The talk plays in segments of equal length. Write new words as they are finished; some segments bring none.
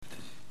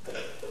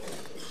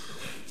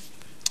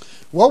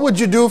What would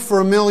you do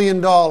for $1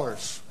 million?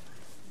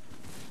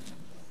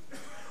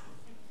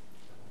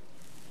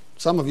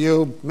 Some of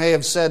you may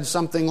have said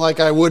something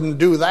like, I wouldn't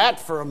do that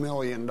for $1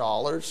 million.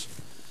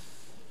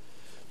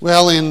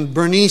 Well, in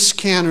Bernice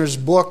Canner's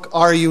book,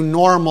 Are You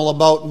Normal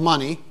About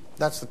Money?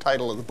 That's the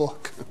title of the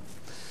book.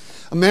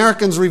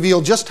 Americans reveal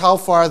just how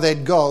far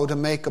they'd go to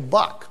make a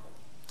buck.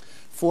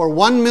 For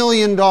 $1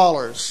 million,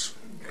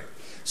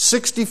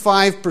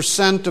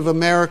 65% of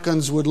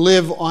Americans would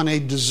live on a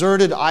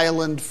deserted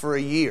island for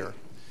a year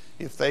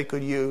if they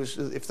could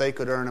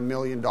earn $1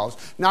 million.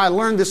 Now, I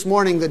learned this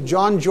morning that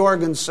John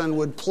Jorgensen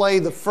would play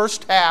the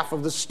first half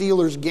of the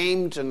Steelers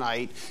game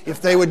tonight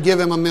if they would give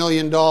him $1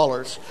 million.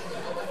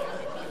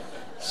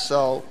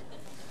 So,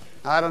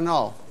 I don't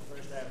know.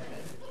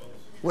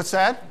 What's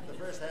that? The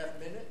first half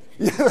minute?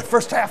 Yeah, the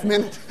first half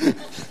minute.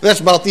 That's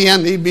about the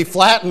end. He'd be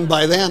flattened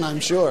by then, I'm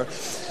sure.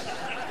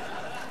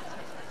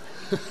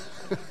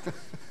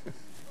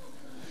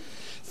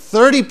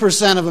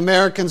 30% of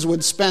Americans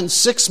would spend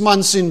 6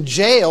 months in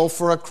jail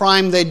for a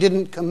crime they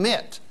didn't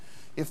commit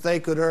if they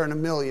could earn $1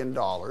 million.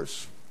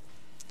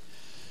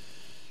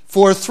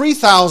 For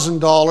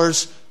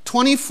 $3,000,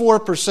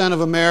 24%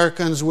 of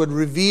Americans would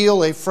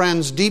reveal a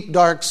friend's deep,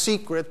 dark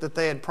secret that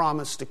they had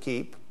promised to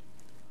keep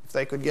if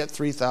they could get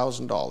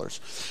 $3,000.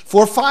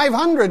 For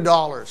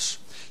 $500,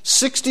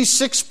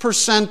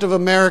 66% of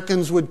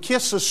Americans would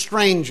kiss a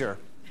stranger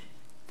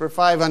for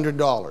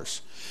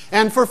 $500.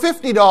 And for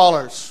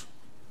 $50,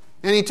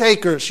 any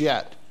takers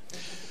yet?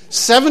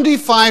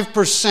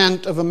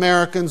 75% of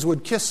Americans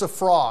would kiss a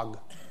frog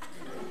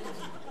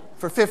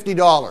for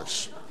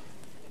 $50.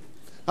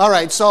 All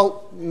right,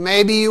 so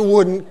maybe you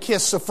wouldn't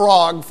kiss a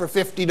frog for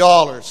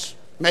 $50.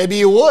 Maybe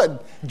you would.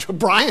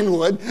 Brian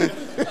would.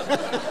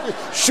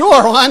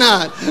 Sure, why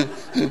not?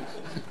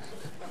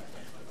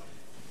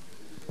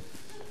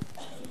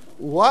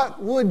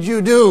 What would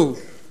you do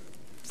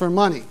for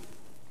money?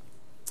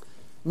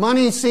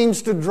 Money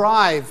seems to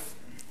drive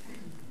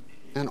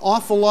an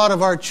awful lot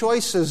of our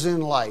choices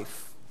in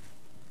life.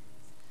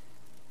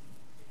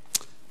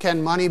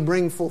 Can money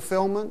bring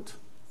fulfillment?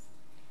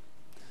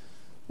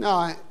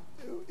 No,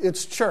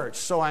 it's church,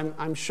 so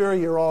I'm sure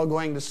you're all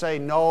going to say,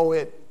 no,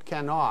 it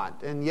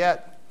cannot. And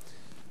yet,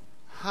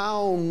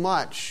 how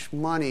much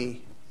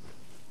money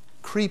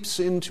creeps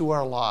into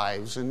our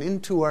lives and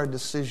into our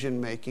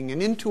decision-making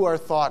and into our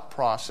thought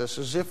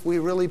processes if we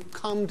really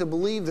come to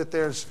believe that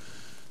there's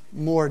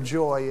more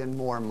joy and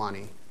more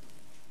money.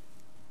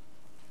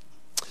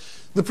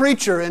 The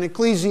preacher in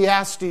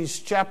Ecclesiastes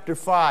chapter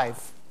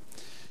 5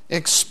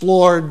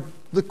 explored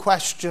the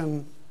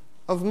question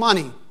of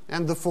money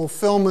and the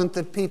fulfillment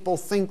that people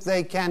think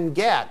they can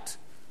get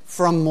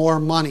from more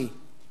money.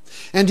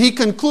 And he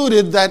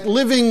concluded that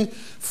living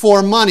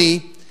for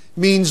money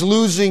means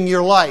losing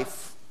your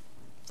life.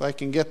 If I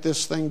can get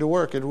this thing to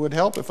work, it would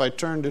help if I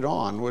turned it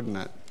on, wouldn't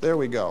it? There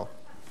we go.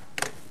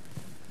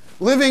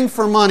 Living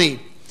for money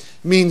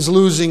means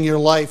losing your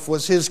life,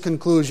 was his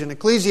conclusion.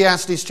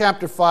 Ecclesiastes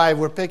chapter 5,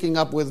 we're picking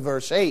up with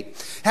verse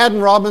 8.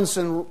 Haddon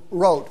Robinson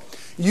wrote,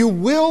 "You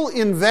will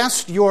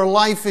invest your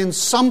life in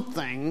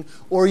something,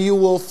 or you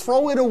will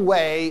throw it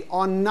away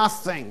on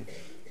nothing."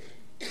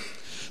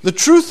 The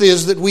truth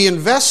is that we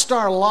invest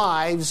our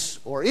lives,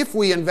 or if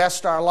we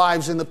invest our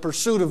lives in the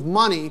pursuit of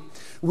money,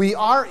 we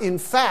are in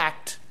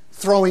fact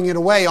throwing it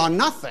away on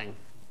nothing.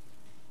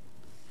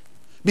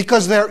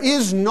 Because there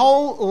is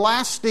no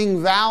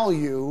lasting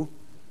value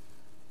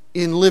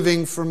in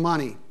living for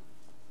money.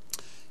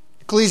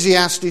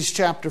 Ecclesiastes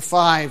chapter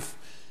 5,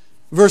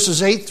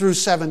 verses 8 through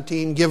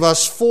 17 give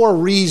us 4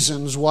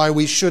 reasons why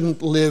we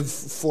shouldn't live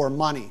for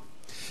money.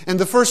 And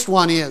the first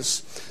one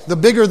is, the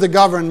bigger the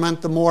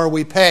government, the more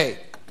we pay.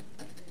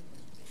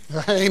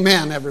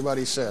 Amen,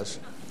 everybody says.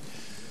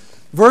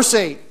 Verse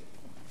 8,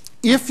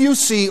 "If you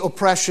see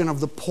oppression of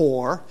the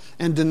poor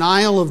and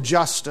denial of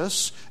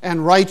justice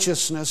and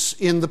righteousness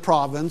in the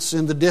province,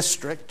 in the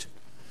district,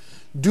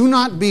 do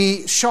not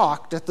be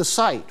shocked at the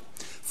sight.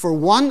 For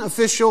one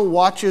official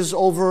watches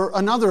over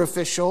another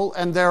official,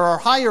 and there are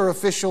higher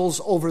officials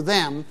over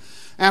them.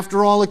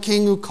 After all, a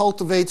king who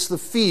cultivates the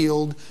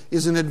field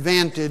is an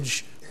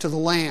advantage to the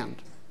land."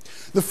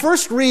 The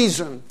first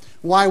reason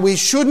why we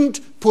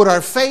shouldn't put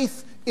our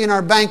faith in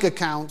our bank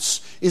accounts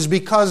is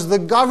because the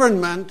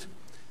government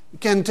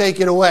can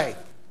take it away.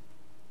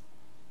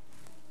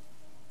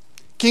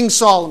 King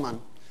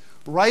Solomon,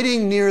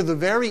 writing near the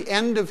very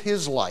end of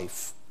his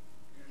life,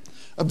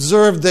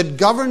 observed that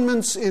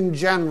governments in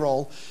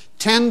general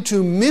tend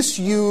to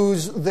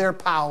misuse their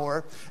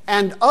power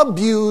and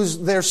abuse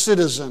their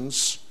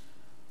citizens,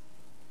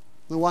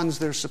 the ones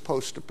they're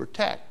supposed to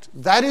protect.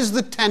 That is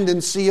the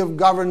tendency of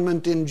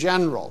government in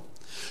general.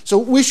 So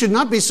we should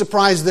not be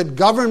surprised that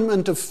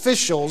government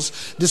officials,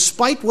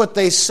 despite what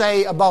they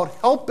say about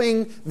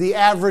helping the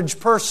average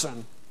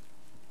person,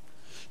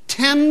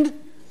 tend,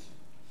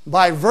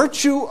 by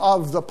virtue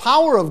of the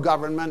power of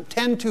government,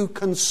 tend to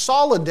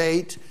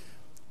consolidate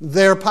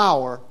their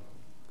power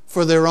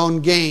for their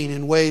own gain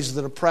in ways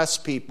that oppress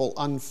people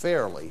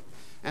unfairly.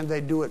 And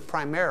they do it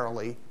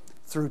primarily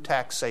through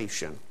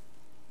taxation.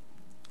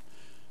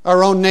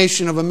 Our own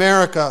nation of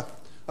America,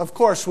 of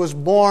course, was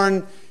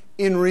born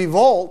in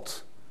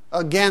revolt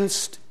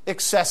against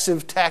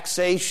excessive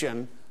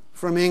taxation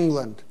from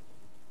England.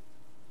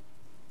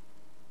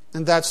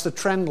 And that's the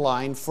trend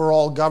line for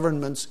all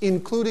governments,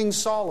 including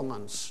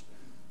Solomon's,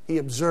 he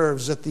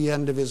observes at the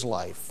end of his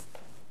life.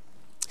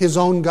 His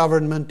own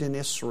government in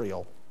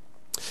Israel.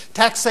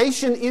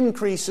 Taxation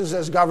increases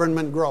as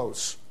government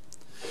grows.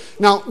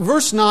 Now,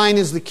 verse 9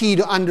 is the key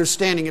to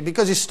understanding it,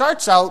 because he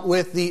starts out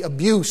with the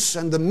abuse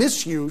and the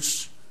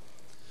misuse,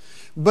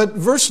 but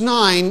verse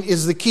 9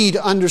 is the key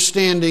to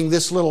understanding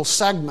this little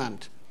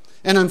segment.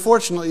 And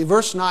unfortunately,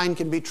 verse 9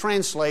 can be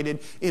translated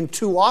in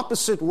two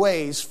opposite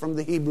ways from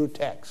the Hebrew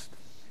text.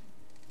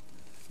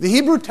 The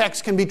Hebrew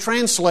text can be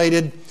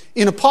translated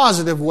in a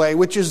positive way,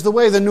 which is the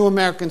way the New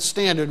American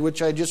Standard,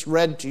 which I just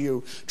read to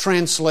you,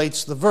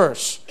 translates the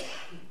verse.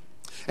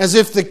 As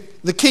if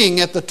the king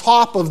at the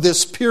top of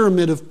this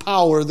pyramid of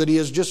power that he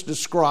has just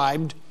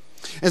described,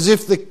 as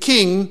if the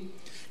king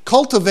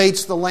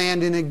cultivates the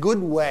land in a good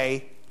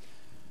way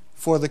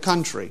for the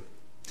country.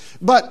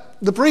 But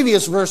the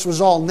previous verse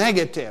was all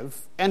negative,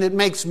 and it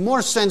makes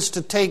more sense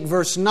to take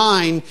verse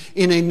 9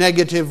 in a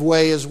negative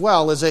way as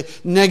well, as a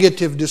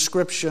negative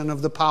description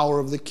of the power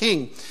of the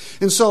king.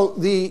 And so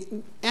the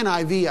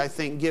NIV, I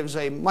think, gives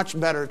a much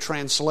better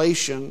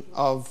translation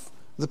of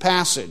the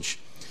passage.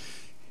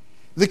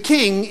 The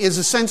king is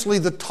essentially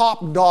the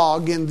top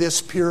dog in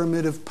this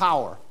pyramid of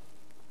power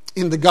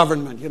in the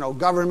government. You know,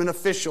 government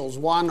officials,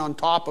 one on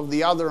top of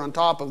the other, on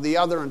top of the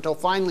other, until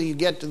finally you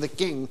get to the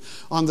king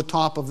on the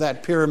top of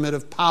that pyramid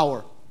of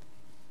power.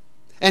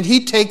 And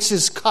he takes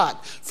his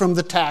cut from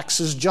the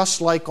taxes just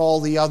like all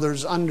the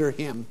others under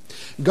him.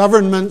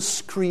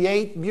 Governments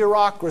create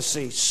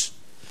bureaucracies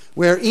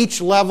where each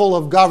level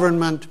of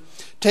government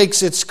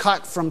takes its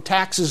cut from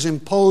taxes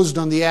imposed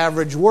on the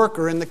average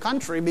worker in the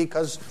country,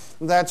 because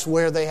that's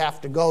where they have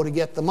to go to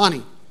get the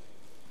money.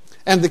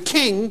 And the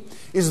king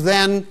is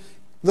then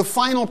the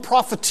final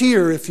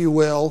profiteer, if you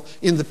will,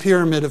 in the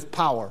pyramid of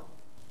power.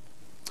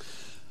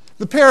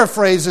 The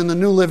paraphrase in the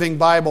New Living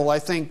Bible, I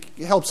think,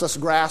 helps us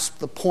grasp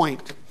the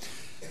point.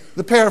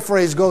 The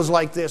paraphrase goes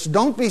like this: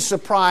 "Don't be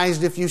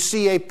surprised if you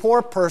see a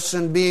poor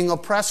person being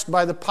oppressed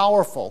by the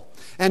powerful,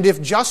 and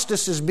if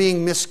justice is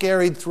being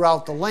miscarried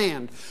throughout the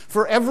land.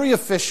 For every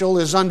official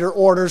is under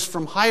orders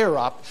from higher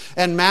up,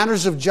 and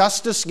matters of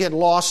justice get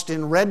lost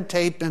in red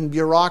tape and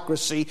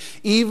bureaucracy.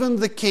 Even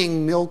the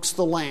king milks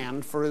the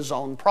land for his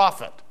own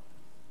profit."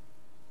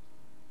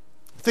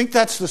 I think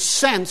that's the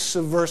sense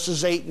of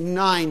verses 8 and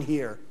 9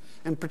 here,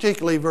 and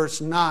particularly verse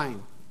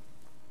 9.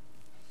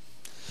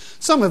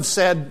 Some have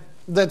said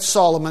that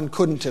Solomon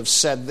couldn't have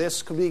said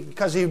this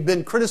because he'd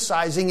been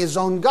criticizing his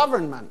own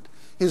government,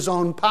 his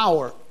own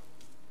power.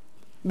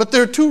 But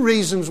there are two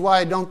reasons why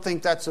I don't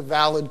think that's a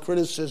valid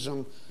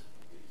criticism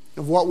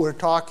of what we're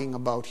talking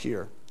about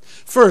here.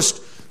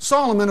 First,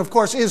 Solomon, of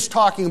course, is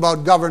talking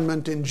about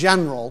government in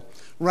general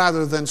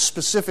rather than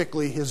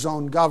specifically his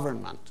own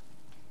government.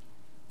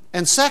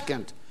 And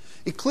second,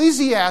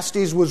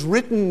 Ecclesiastes was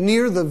written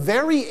near the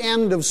very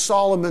end of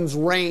Solomon's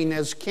reign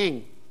as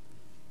king.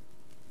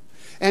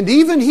 And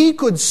even he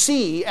could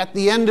see at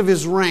the end of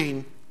his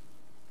reign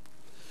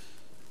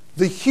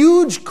the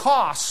huge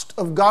cost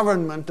of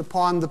government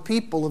upon the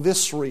people of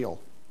Israel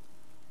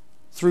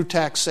through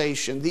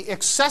taxation. The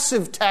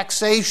excessive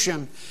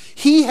taxation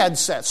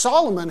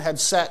Solomon had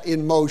set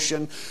in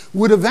motion,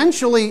 would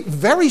eventually,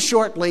 very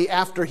shortly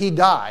after he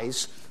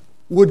dies,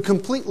 would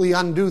completely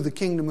undo the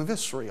kingdom of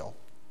Israel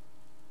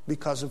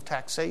because of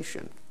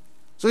taxation.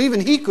 So even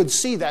he could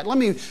see that. Let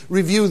me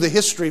review the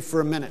history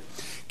for a minute.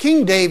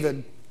 King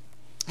David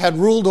had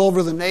ruled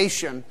over the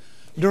nation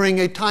during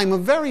a time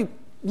of very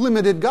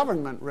limited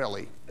government,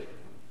 really.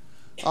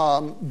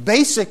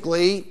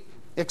 Basically,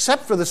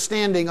 except for the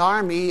standing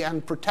army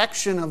and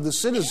protection of the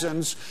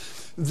citizens,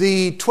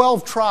 the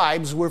 12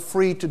 tribes were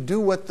free to do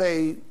what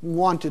they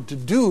wanted to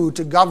do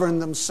to govern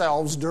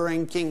themselves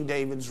during King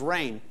David's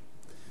reign.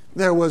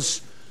 There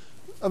was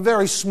a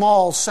very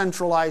small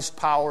centralized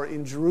power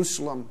in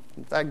Jerusalem.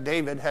 In fact,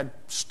 David had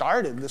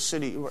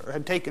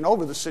had taken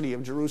over the city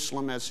of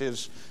Jerusalem as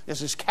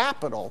his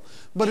capital,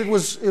 but it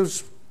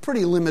was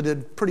pretty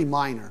limited, pretty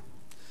minor.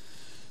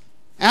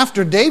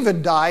 After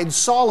David died,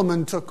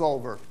 Solomon took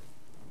over.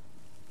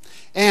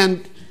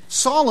 And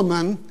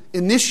Solomon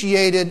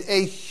initiated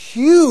a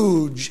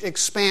huge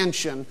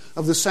expansion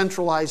of the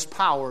centralized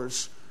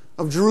powers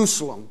of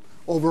Jerusalem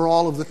over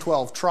all of the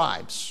 12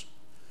 tribes.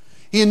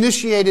 He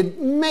initiated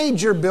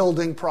major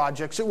building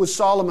projects. It was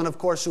Solomon, of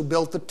course, who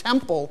built the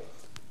temple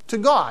to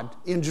God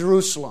in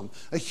Jerusalem.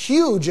 A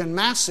huge and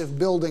massive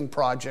building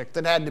project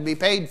that had to be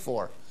paid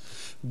for.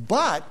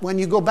 But when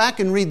you go back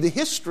and read the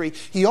history,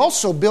 he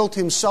also built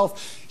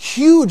himself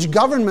huge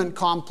government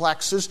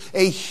complexes,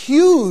 a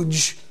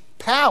huge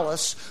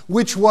palace,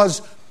 which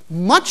was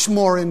much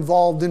more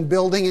involved in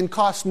building and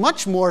cost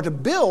much more to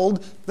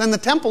build than the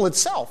temple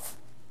itself.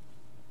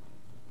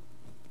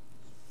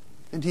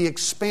 And he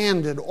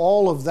expanded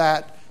all of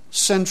that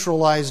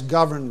centralized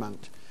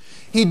government.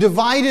 He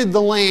divided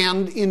the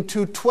land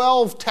into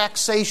 12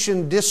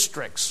 taxation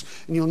districts.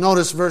 And you'll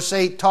notice verse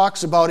 8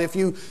 talks about if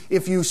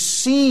you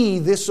see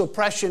this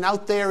oppression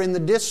out there in the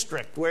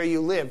district where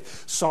you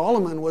live.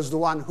 Solomon was the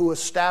one who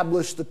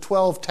established the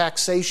 12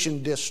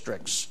 taxation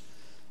districts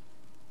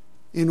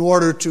in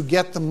order to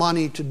get the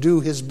money to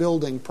do his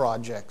building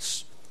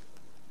projects.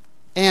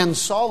 And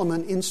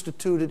Solomon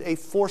instituted a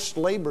forced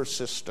labor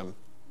system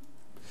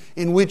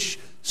in which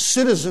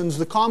citizens,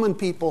 the common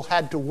people,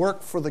 had to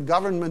work for the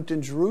government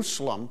in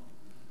Jerusalem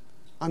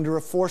under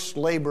a forced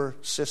labor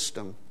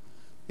system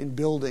in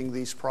building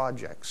these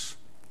projects.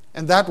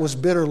 And that was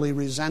bitterly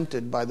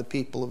resented by the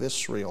people of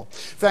Israel.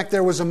 In fact,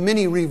 there was a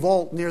mini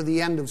revolt near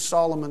the end of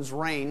Solomon's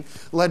reign,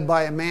 led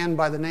by a man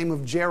by the name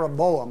of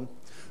Jeroboam,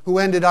 who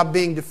ended up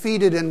being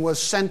defeated and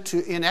was sent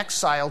in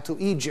exile to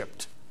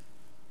Egypt.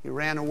 He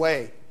ran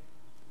away.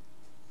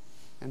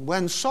 And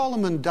when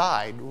Solomon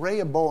died,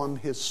 Rehoboam,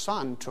 his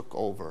son, took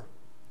over.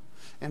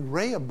 And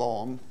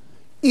Rehoboam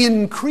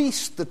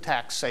increased the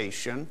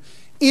taxation,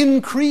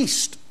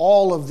 increased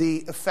all of the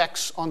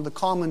effects on the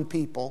common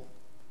people,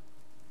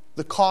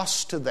 the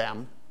costs to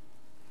them.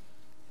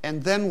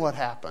 And then what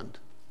happened?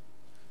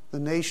 The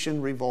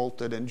nation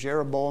revolted, and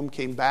Jeroboam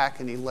came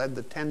back and he led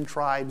the 10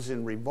 tribes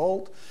in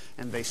revolt,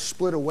 and they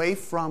split away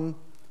from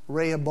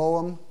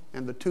Rehoboam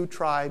and the 2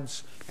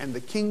 tribes, and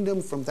the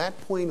kingdom from that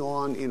point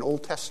on in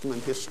Old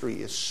Testament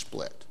history is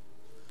split.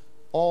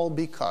 All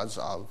because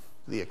of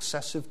the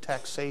excessive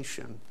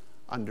taxation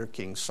under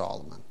King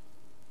Solomon.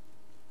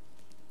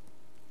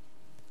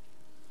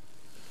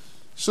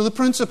 So the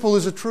principle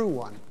is a true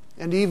one,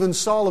 and even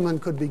Solomon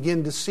could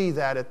begin to see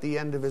that at the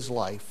end of his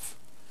life.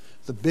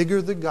 The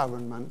bigger the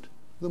government,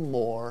 the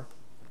more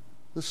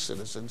the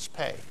citizens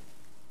pay.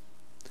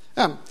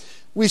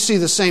 We see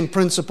the same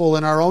principle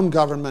in our own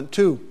government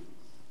too.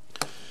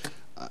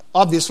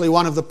 Obviously,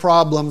 one of the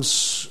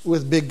problems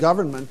with big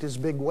government is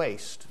big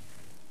waste.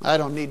 I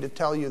don't need to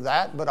tell you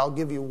that, but I'll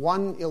give you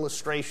one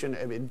illustration.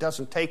 It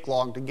doesn't take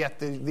long to get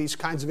these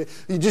kinds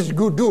of... You just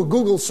do a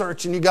Google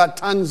search and you got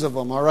tons of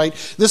them, all right?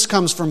 This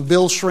comes from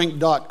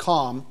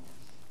BillShrink.com.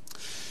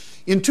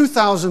 In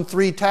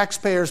 2003,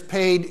 taxpayers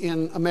paid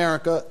in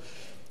America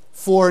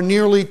for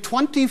nearly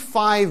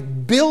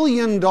 $25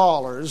 billion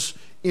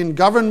in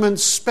government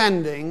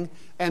spending,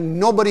 and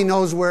nobody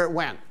knows where it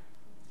went.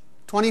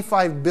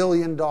 $25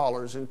 billion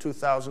in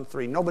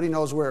 2003. Nobody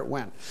knows where it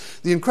went.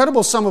 The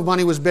incredible sum of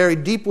money was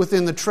buried deep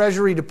within the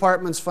Treasury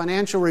Department's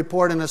financial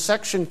report in a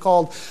section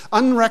called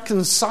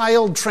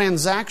Unreconciled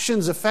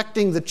Transactions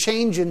Affecting the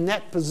Change in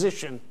Net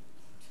Position.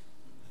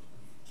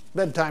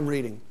 Bedtime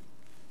reading.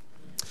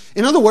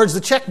 In other words,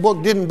 the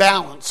checkbook didn't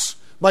balance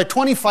by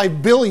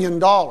 $25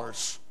 billion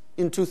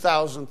in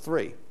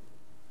 2003.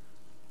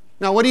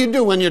 Now, what do you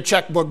do when your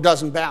checkbook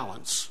doesn't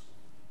balance?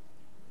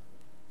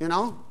 You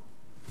know,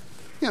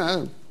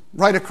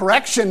 write a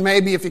correction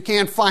maybe if you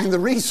can't find the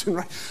reason.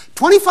 Right?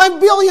 $25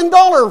 billion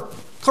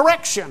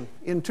correction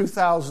in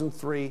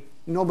 2003.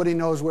 Nobody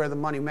knows where the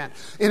money went.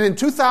 And in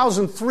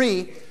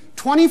 2003,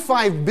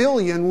 $25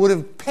 billion would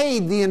have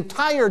paid the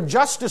entire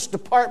Justice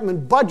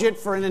Department budget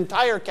for an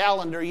entire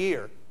calendar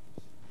year.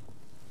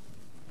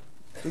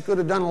 We could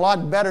have done a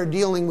lot better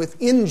dealing with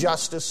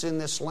injustice in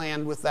this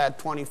land with that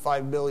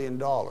 $25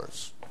 billion.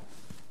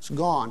 It's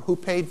gone. Who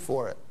paid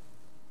for it?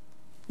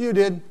 You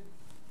did.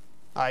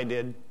 I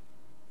did.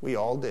 We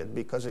all did,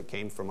 because it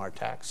came from our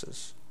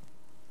taxes.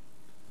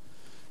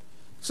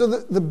 So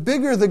the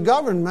bigger the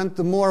government,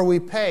 the more we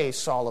pay,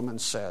 Solomon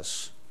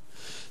says.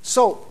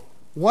 So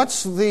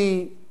what's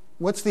the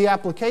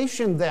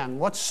application then?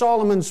 What's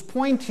Solomon's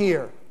point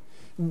here?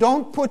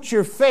 Don't put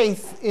your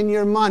faith in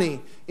your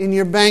money, in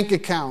your bank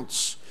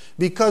accounts,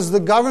 because the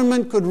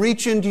government could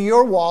reach into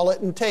your wallet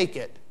and take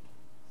it.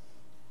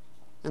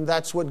 And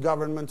that's what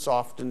governments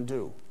often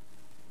do.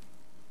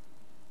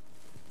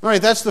 All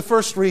right, that's the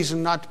first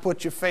reason not to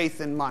put your faith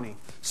in money.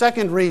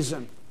 Second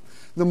reason,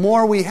 the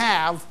more we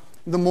have,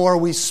 the more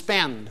we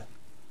spend,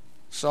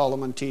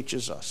 Solomon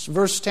teaches us.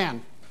 Verse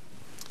 10.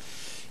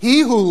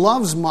 He who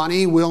loves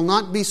money will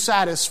not be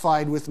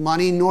satisfied with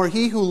money, nor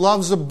he who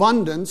loves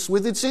abundance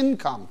with its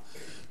income.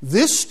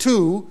 This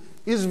too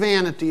is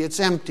vanity, it's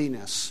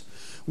emptiness.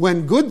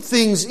 When good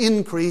things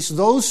increase,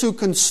 those who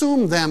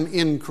consume them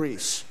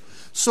increase.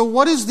 So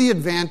what is the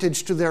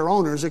advantage to their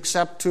owners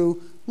except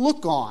to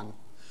look on?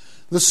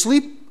 The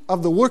sleep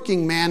of the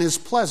working man is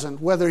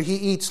pleasant, whether he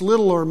eats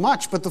little or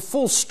much, but the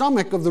full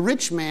stomach of the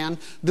rich man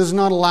does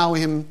not allow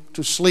him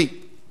to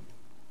sleep.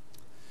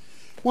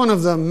 One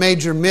of the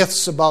major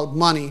myths about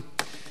money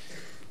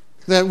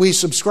that we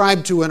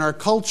subscribe to in our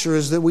culture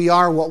is that we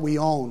are what we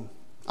own.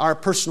 Our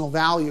personal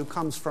value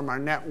comes from our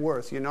net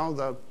worth. You know,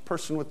 the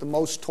person with the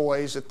most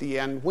toys at the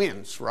end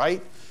wins,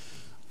 right?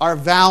 Our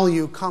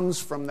value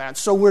comes from that.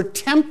 So we're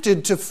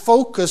tempted to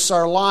focus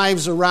our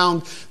lives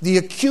around the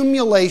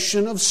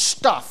accumulation of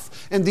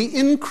stuff and the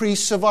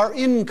increase of our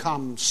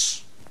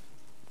incomes.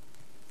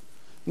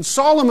 And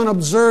Solomon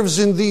observes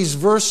in these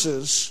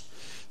verses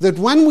that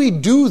when we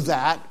do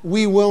that,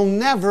 we will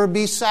never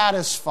be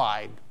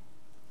satisfied.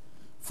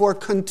 For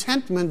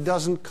contentment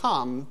doesn't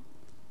come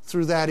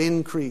through that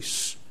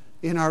increase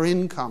in our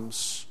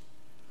incomes.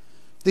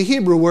 The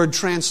Hebrew word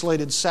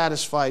translated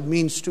satisfied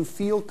means to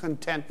feel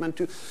contentment.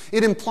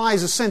 It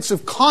implies a sense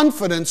of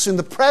confidence in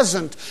the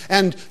present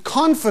and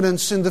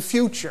confidence in the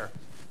future.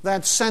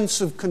 That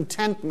sense of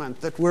contentment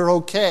that we're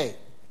okay.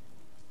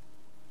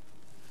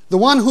 The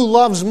one who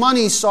loves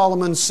money,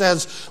 Solomon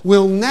says,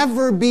 will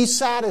never be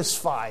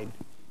satisfied,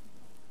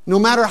 no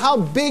matter how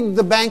big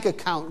the bank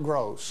account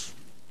grows.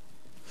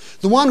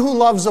 The one who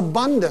loves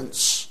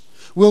abundance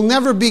will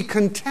never be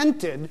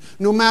contented,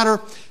 no matter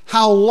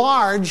how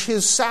large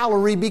his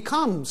salary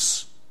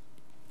becomes.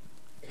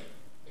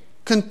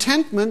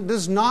 Contentment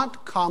does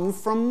not come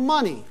from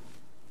money.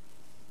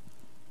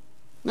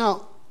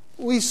 Now,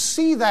 we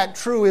see that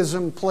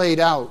truism played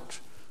out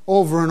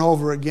over and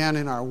over again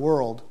in our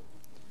world.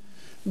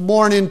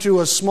 Born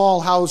into a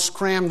small house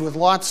crammed with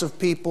lots of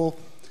people,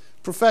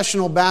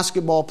 professional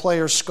basketball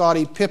player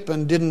Scottie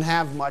Pippen didn't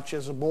have much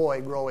as a boy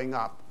growing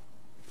up.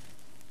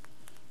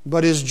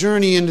 But his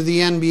journey into the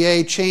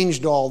NBA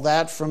changed all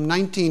that. From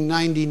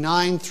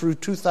 1999 through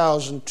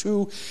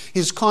 2002,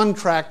 his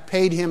contract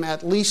paid him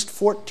at least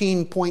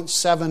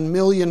 $14.7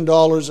 million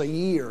a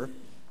year.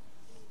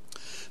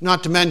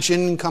 Not to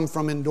mention income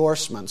from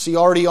endorsements. He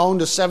already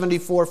owned a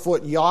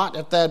 74-foot yacht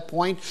at that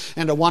point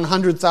and a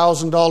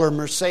 $100,000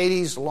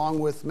 Mercedes, along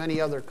with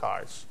many other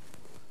cars.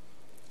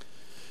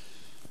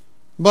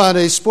 But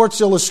a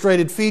Sports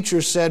Illustrated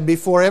feature said,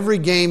 before every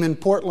game in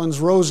Portland's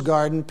Rose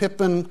Garden,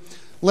 Pippen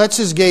lets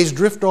his gaze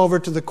drift over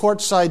to the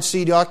courtside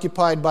seat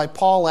occupied by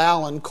Paul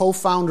Allen,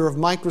 co-founder of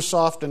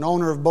Microsoft and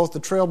owner of both the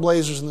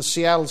Trailblazers and the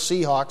Seattle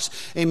Seahawks,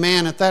 a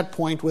man at that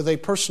point with a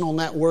personal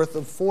net worth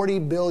of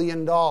 $40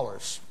 billion.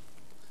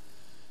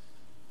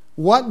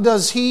 What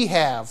does he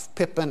have?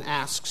 Pippen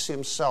asks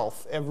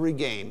himself every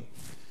game.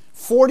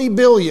 $40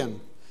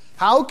 billion.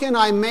 How can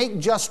I make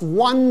just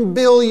 $1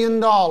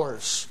 billion?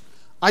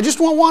 I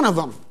just want one of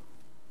them.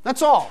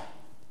 That's all.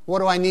 What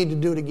do I need to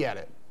do to get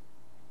it?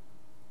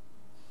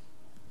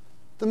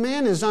 The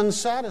man is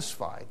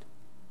unsatisfied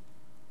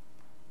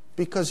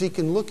because he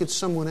can look at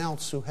someone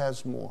else who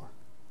has more.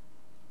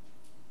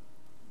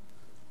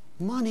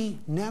 Money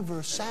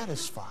never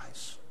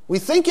satisfies. We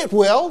think it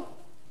will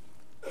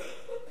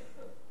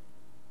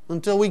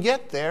until we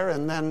get there,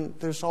 and then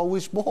there's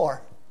always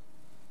more.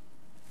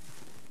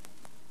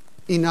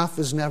 Enough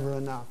is never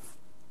enough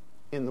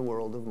in the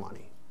world of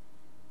money.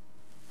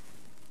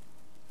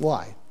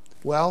 Why?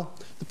 Well,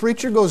 the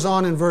preacher goes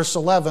on in verse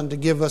 11 to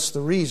give us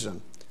the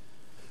reason.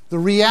 The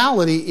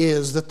reality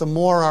is that the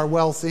more our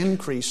wealth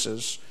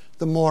increases,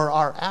 the more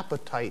our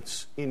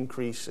appetites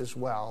increase as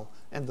well,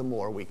 and the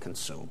more we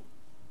consume.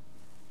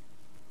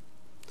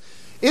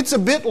 It's a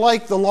bit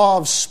like the law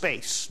of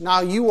space.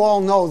 Now, you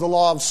all know the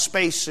law of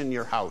space in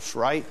your house,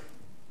 right?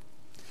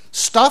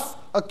 Stuff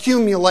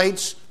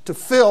accumulates to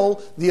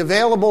fill the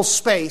available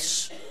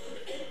space,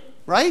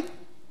 right?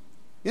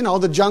 You know,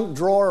 the junk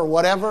drawer or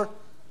whatever.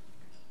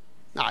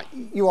 Now,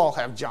 you all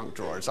have junk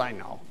drawers, I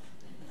know.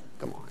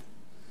 Come on.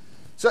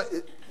 So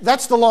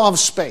that's the law of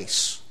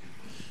space.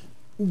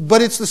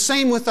 But it's the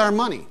same with our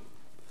money.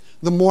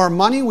 The more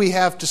money we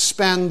have to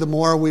spend, the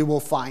more we will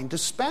find to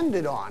spend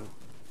it on.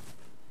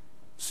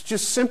 It's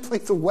just simply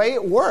the way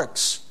it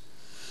works.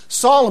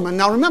 Solomon,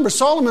 now remember,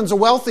 Solomon's a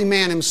wealthy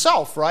man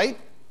himself, right?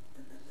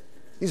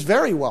 He's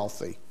very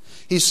wealthy.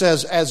 He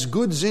says, as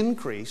goods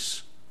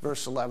increase,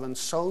 verse 11,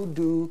 so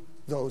do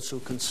those who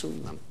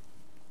consume them.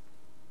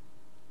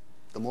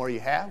 The more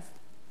you have,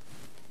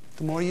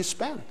 the more you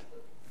spend.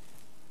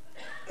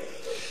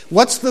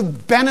 What's the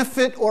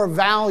benefit or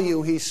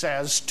value, he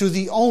says, to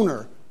the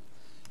owner,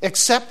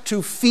 except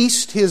to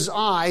feast his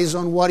eyes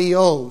on what he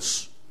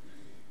owes?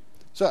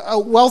 So a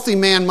wealthy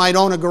man might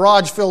own a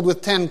garage filled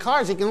with 10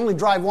 cars. He can only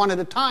drive one at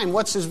a time.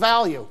 What's his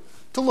value?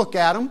 To look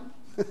at them.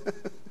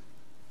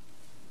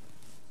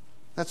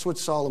 That's what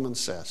Solomon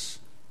says.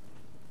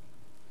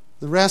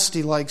 The rest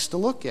he likes to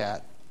look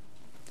at.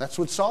 That's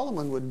what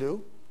Solomon would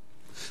do.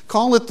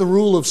 Call it the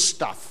rule of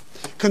stuff.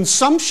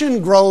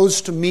 Consumption grows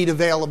to meet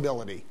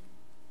availability.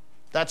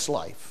 That's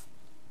life.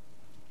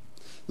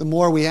 The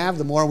more we have,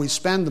 the more we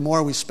spend. The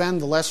more we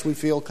spend, the less we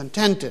feel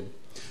contented.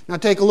 Now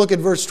take a look at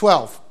verse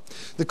 12.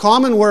 The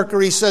common worker,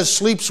 he says,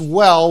 sleeps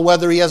well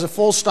whether he has a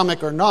full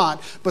stomach or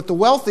not, but the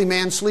wealthy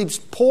man sleeps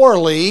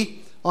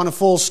poorly on a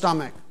full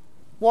stomach.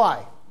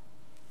 Why?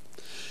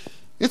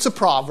 It's a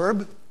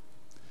proverb,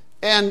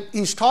 and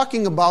he's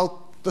talking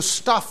about the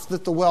stuff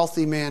that the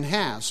wealthy man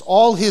has.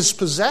 All his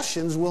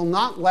possessions will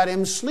not let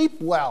him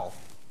sleep well.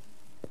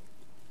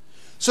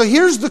 So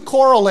here's the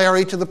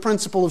corollary to the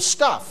principle of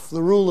stuff,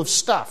 the rule of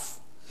stuff.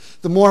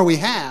 The more we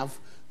have,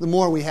 the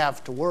more we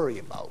have to worry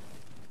about.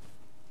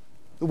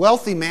 The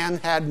wealthy man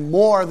had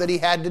more that he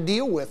had to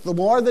deal with, the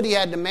more that he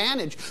had to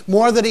manage,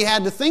 more that he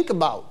had to think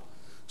about.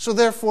 So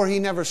therefore he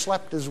never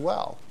slept as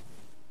well,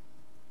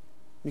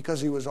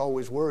 because he was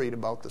always worried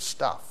about the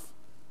stuff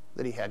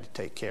that he had to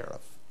take care of.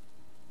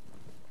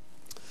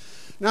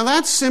 Now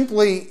that's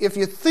simply, if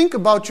you think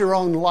about your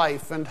own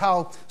life and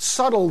how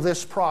subtle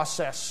this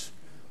process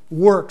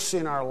works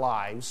in our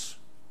lives,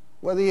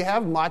 whether you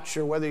have much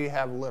or whether you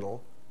have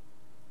little,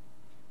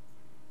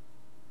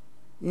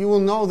 you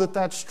will know that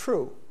that's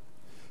true.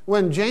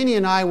 When Janie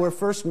and I were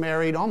first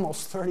married,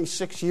 almost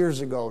 36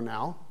 years ago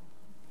now,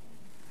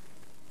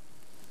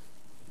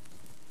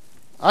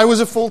 I was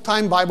a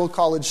full-time Bible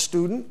college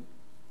student,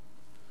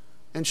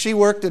 and she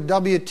worked at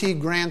W.T.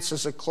 Grant's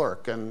as a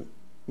clerk, and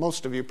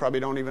most of you probably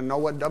don't even know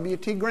what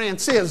W.T.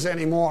 Grant's is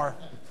anymore.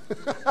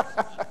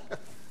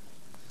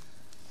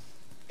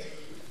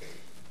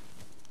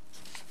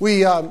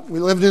 We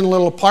lived in a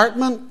little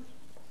apartment.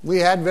 We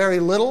had very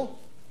little,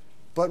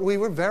 but we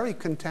were very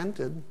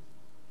contented.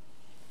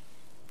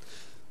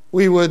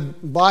 We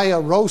would buy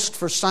a roast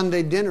for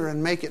Sunday dinner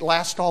and make it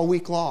last all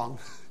week long.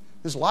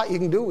 There's a lot you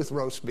can do with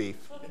roast beef.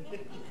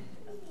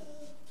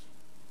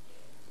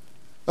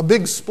 A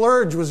big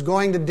splurge was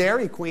going to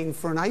Dairy Queen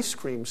for an ice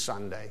cream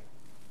sundae.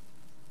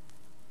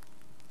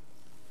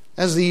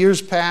 As the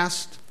years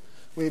passed,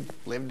 we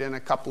lived in a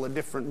couple of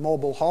different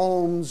mobile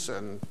homes,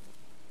 and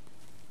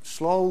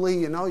slowly,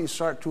 you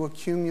start to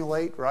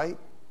accumulate, right?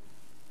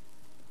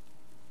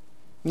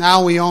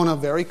 Now we own a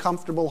very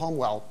comfortable home.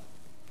 Well,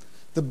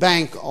 the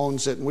bank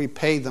owns it and we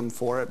pay them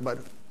for it, but,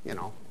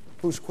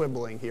 who's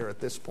quibbling here at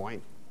this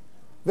point?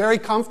 Very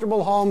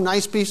comfortable home,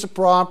 nice piece of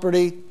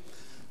property.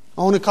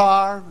 Own a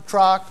car, a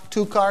truck,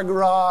 2-car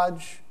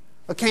garage,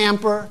 a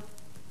camper.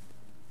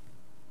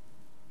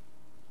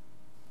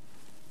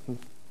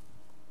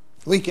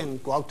 We can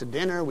go out to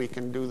dinner. We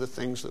can do the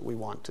things that we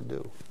want to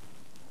do.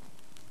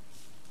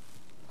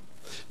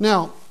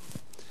 Now,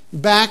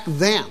 back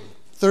then,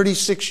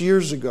 36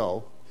 years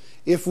ago,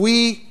 if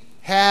we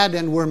had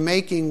and were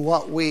making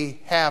what we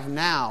have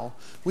now,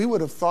 we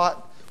would have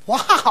thought,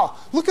 wow,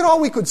 look at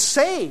all we could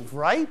save,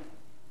 right?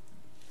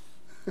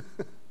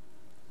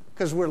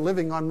 Because we're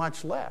living on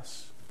much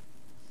less.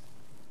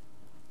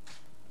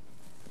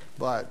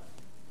 But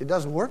it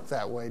doesn't work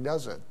that way,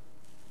 does it?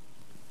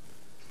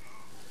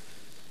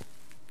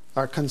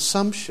 Our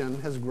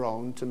consumption has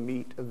grown to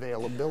meet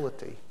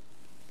availability.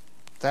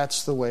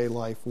 That's the way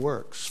life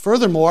works.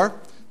 Furthermore,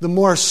 the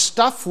more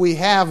stuff we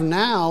have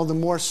now, the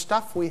more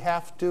stuff we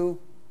have to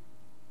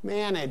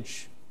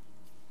manage.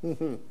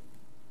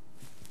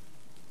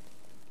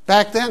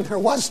 Back then, there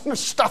wasn't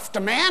stuff to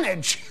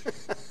manage.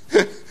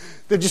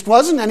 There just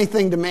wasn't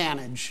anything to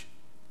manage.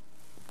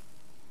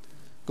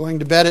 Going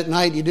to bed at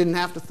night, you didn't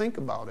have to think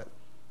about it.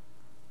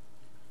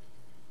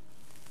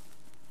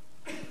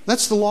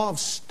 That's the law of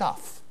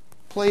stuff,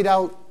 played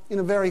out in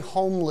a very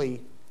homely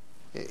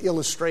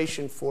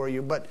illustration for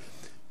you. But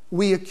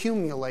we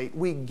accumulate,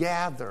 we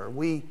gather,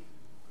 we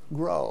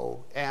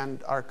grow,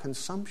 and our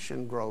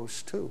consumption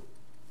grows too.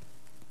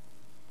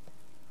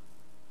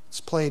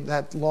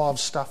 That law of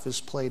stuff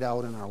is played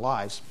out in our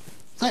lives.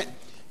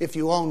 If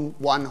you own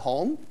one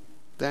home,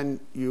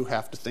 then you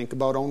have to think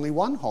about only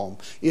one home.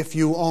 If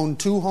you own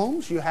 2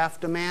 homes, you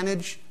have to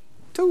manage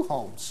 2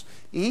 homes.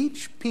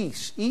 Each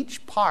piece,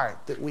 each part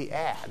that we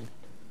add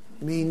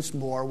means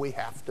more we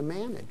have to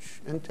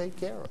manage and take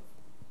care of.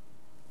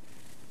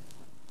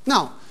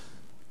 Now,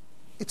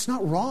 it's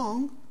not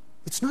wrong.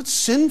 It's not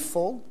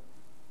sinful.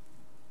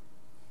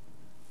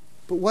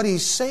 But what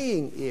he's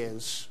saying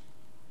is,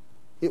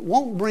 it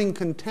won't bring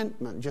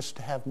contentment just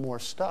to have more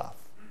stuff.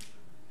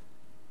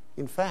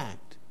 In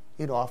fact,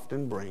 it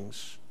often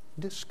brings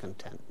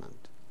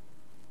discontentment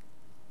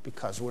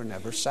because we're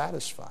never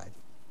satisfied.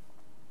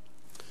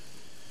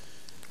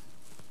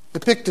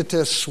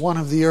 Epictetus, one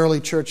of the early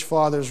church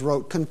fathers,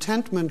 wrote,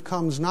 "Contentment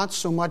comes not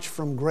so much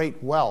from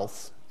great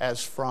wealth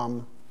as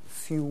from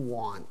few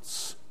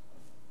wants."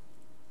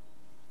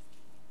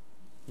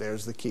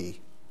 There's the key.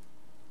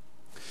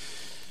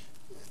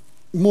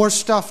 More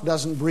stuff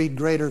doesn't breed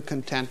greater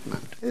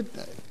contentment.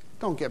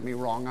 Don't get me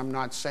wrong, I'm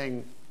not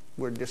saying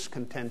we're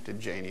discontented,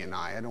 Janie and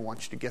I. I don't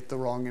want you to get the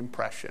wrong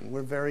impression.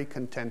 We're very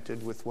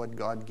contented with what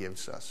God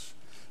gives us.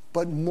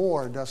 But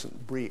more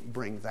doesn't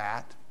bring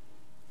that.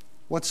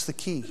 What's the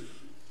key?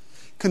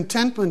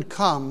 Contentment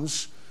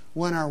comes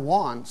when our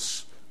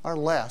wants are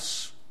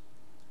less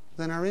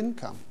than our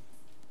income.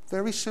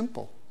 Very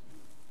simple.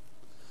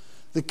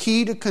 The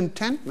key to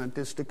contentment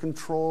is to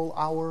control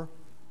our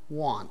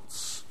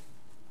wants.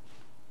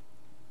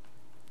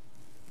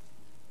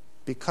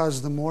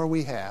 Because the more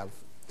we have,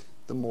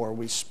 the more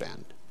we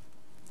spend.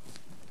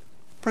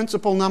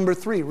 Principle number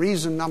 3,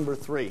 reason number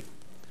 3,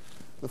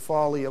 the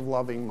folly of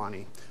loving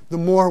money. The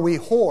more we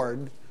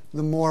hoard,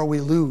 the more we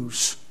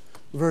lose.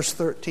 Verse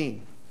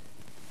 13.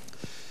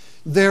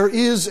 "There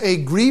is a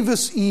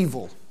grievous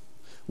evil,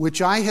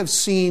 which I have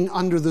seen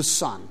under the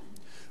sun,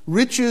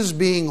 riches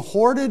being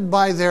hoarded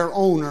by their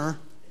owner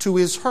to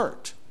his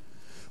hurt.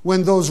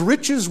 When those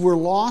riches were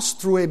lost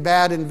through a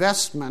bad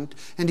investment,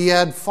 and he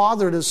had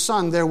fathered a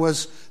son, there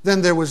was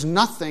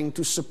nothing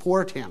to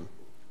support him."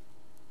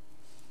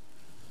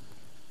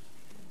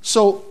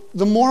 So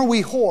the more we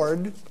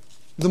hoard,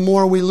 the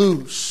more we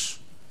lose.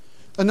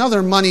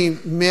 Another money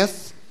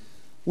myth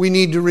we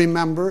need to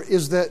remember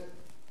is that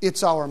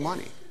it's our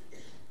money.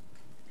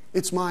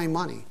 It's my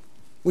money.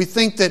 We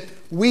think that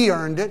we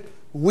earned it,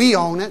 we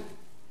own it,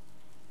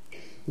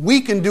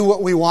 we can do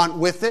what we want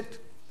with it.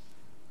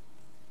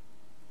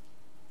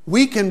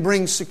 We can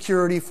bring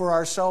security for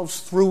ourselves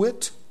through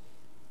it.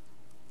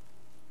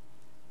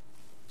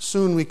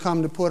 Soon we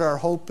come to put our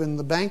hope in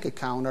the bank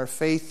account, our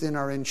faith in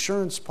our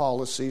insurance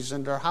policies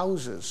and our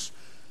houses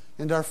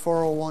and our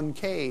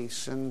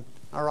 401ks and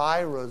our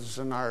IRAs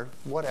and our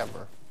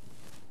whatever.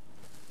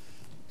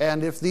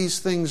 And if these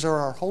things are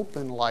our hope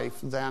in life,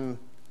 then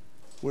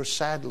we're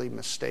sadly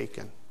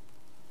mistaken.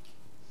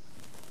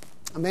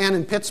 A man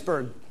in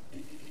Pittsburgh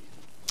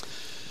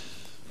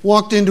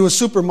walked into a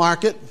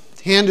supermarket,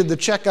 handed the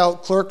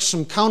checkout clerk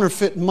some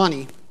counterfeit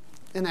money,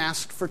 and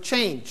asked for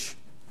change.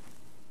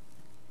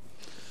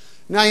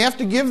 Now you have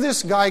to give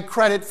this guy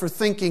credit for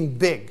thinking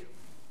big.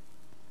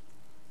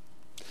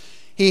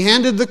 He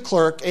handed the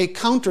clerk a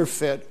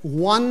counterfeit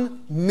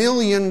 $1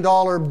 million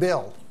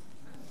bill.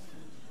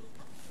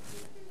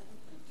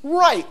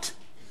 Right.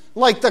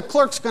 Like the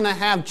clerk's going to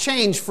have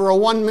change for a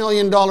 $1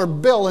 million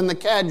bill in the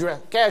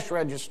cash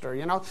register.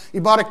 You know,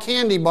 you bought a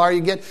candy bar,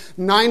 you get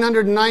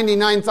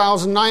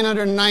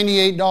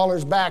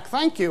 $999,998 back.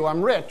 Thank you,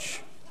 I'm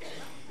rich.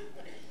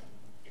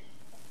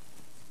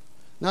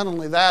 Not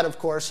only that, of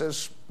course,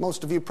 as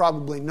most of you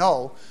probably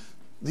know,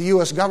 the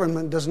U.S.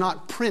 government does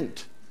not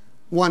print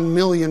 $1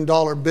 million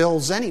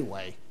bills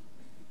anyway.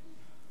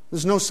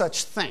 There's no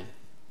such thing.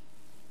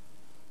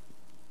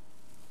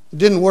 It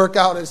didn't work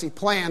out as he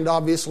planned,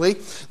 obviously.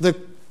 The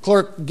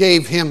clerk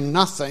gave him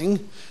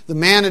nothing. The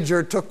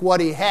manager took what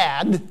he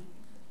had,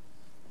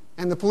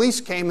 and the police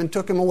came and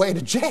took him away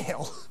to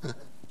jail.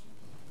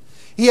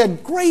 He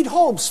had great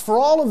hopes for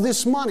all of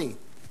this money,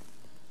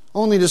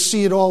 only to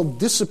see it all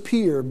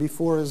disappear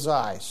before his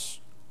eyes,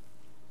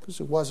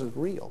 because it wasn't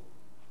real.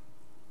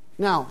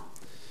 Now,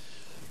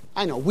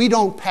 I know we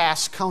don't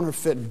pass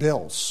counterfeit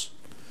bills,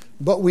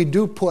 but we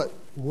do put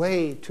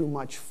way too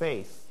much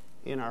faith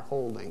in our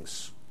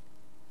holdings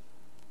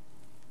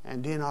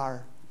and in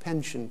our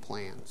pension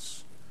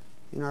plans,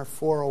 in our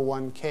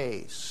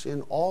 401ks,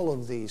 in all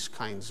of these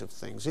kinds of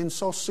things, in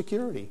Social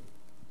Security.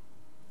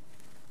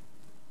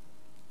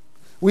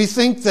 We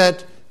think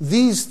that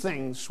these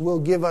things will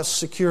give us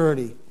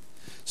security.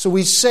 So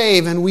we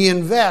save and we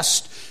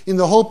invest in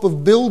the hope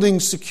of building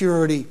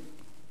security.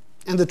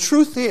 And the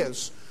truth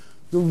is,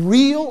 the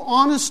real,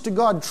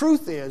 honest-to-God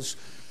truth is,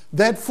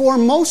 that for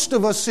most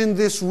of us in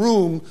this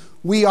room,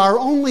 we are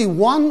only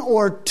one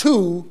or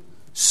two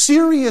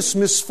serious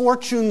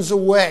misfortunes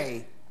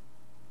away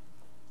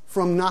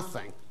from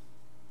nothing.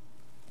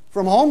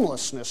 From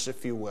homelessness,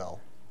 if you will.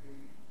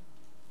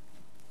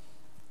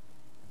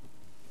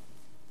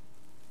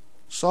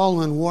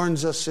 Solomon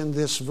warns us in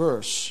this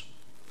verse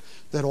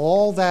that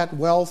all that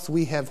wealth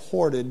we have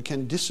hoarded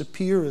can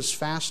disappear as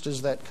fast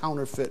as that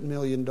counterfeit $1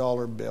 million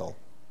bill.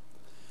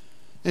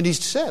 And he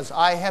says,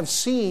 I have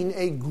seen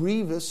a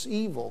grievous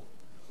evil,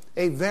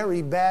 a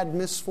very bad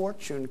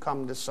misfortune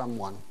come to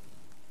someone.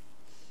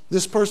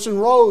 This person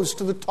rose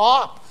to the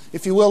top,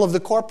 if you will, of the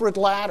corporate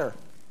ladder,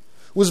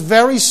 was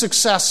very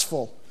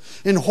successful,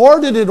 and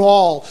hoarded it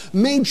all,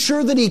 made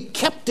sure that he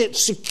kept it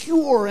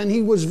secure, and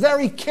he was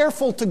very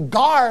careful to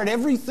guard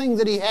everything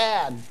that he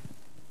had,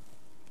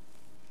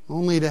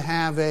 only to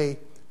have a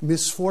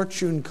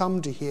misfortune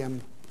come to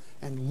him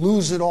and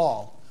lose it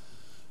all,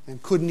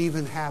 and didn't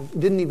even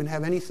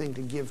have anything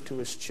to give to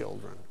his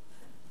children.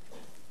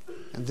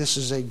 And this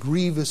is a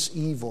grievous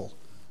evil,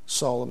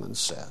 Solomon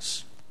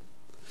says.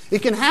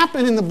 It can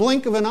happen in the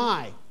blink of an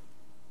eye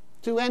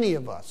to any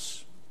of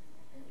us.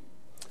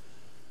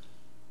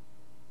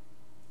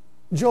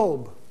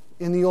 Job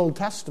in the Old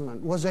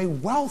Testament was a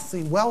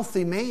wealthy,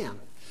 wealthy man.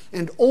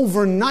 And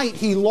overnight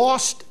he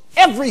lost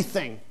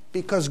everything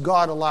because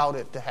God allowed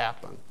it to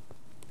happen.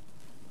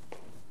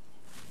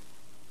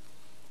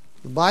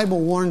 The Bible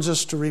warns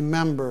us to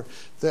remember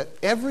that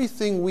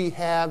everything we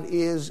have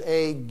is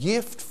a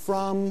gift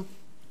from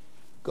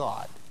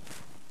God.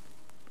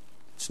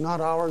 It's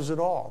not ours at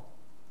all.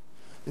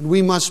 And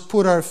we must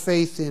put our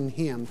faith in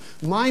Him.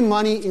 My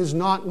money is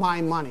not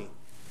my money.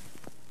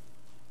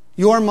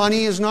 Your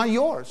money is not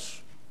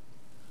yours.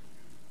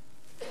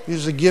 It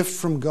is a gift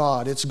from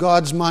God. It's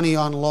God's money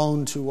on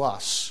loan to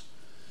us.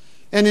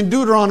 And in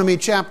Deuteronomy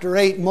chapter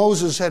 8,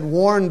 Moses had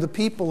warned the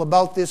people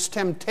about this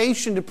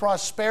temptation to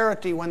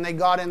prosperity when they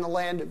got in the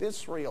land of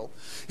Israel.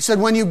 He said,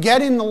 when you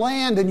get in the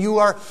land and you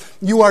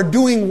are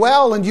doing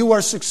well and you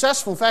are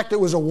successful, in fact, it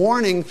was a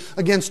warning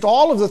against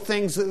all of the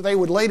things that they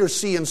would later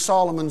see in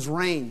Solomon's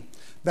reign,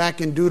 back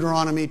in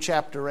Deuteronomy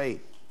chapter 8.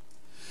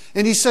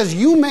 And he says,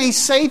 you may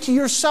say to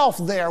yourself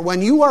there,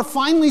 when you are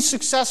finally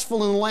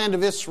successful in the land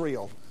of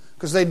Israel,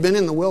 because they'd been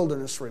in the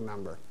wilderness,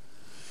 remember.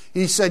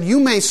 He said, you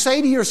may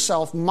say to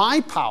yourself, my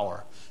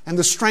power and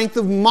the strength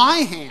of my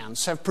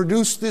hands have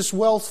produced this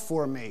wealth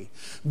for me.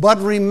 But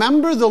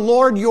remember the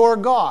Lord your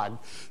God,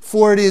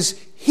 for it is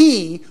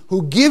He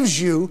who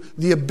gives you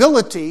the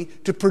ability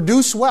to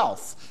produce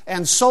wealth,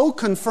 and so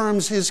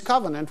confirms His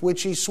covenant,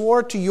 which He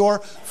swore to your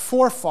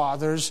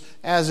forefathers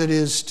as it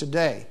is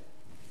today.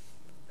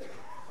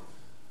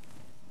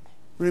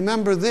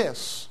 Remember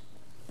this,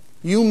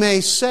 You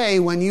may say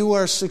when you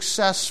are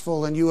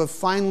successful and you have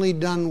finally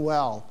done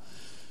well,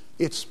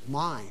 it's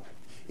mine.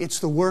 It's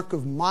the work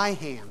of my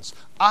hands.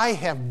 I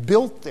have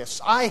built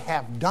this. I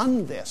have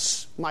done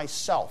this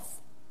myself.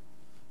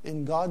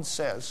 And God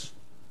says,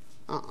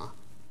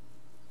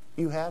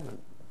 you haven't.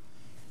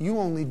 You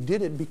only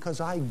did it because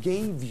I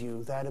gave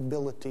you that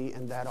ability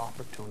and that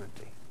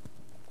opportunity.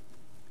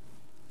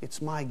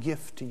 It's my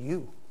gift to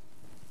you.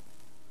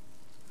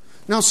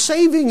 Now,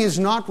 saving is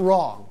not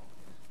wrong.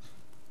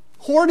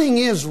 Hoarding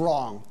is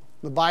wrong.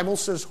 The Bible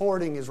says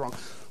hoarding is wrong.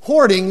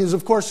 Hoarding is,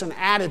 of course, an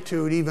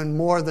attitude even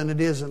more than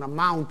it is an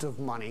amount of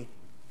money.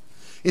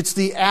 It's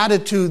the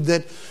attitude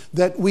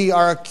that we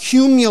are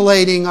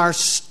accumulating our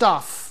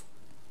stuff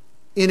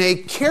in a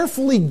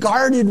carefully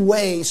guarded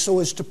way so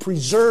as to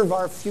preserve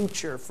our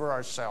future for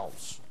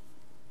ourselves.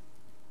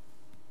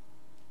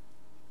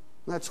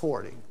 That's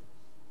hoarding.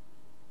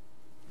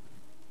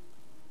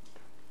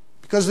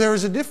 Because there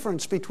is a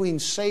difference between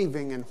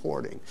saving and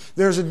hoarding.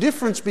 There's a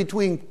difference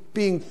between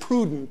being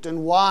prudent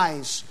and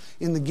wise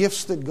in the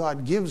gifts that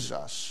God gives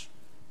us.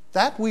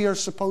 That we are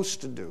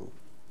supposed to do.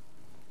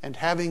 And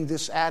having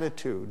this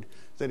attitude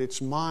that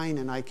it's mine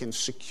and I can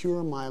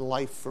secure my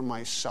life for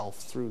myself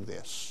through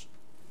this.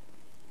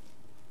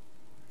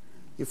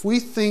 If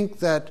we think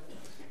that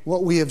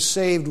what we have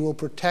saved will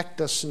protect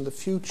us in the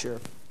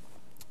future,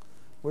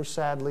 we're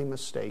sadly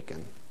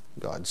mistaken,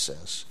 God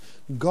says.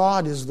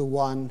 God is the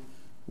one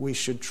we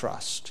should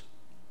trust.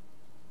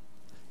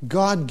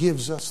 God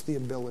gives us the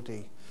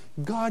ability.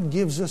 God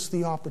gives us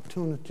the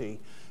opportunity.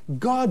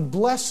 God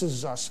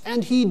blesses us,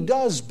 and He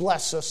does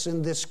bless us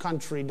in this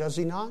country, does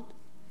He not?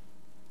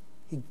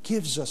 He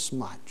gives us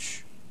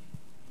much.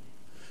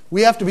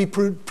 We have to be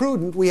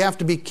prudent. We have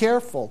to be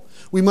careful.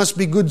 We must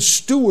be good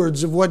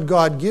stewards of what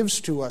God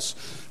gives to us.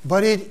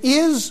 But it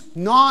is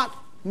not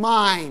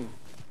mine,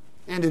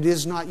 and it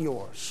is not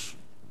yours.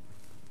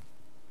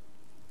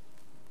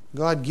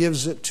 God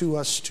gives it to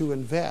us to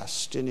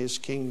invest in His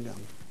kingdom,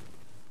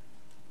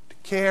 to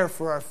care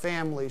for our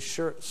families,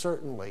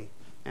 certainly,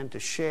 and to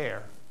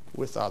share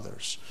with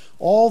others.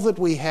 All that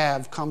we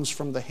have comes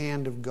from the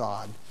hand of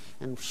God,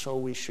 and so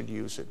we should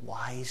use it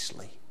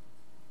wisely.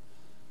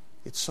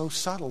 It's so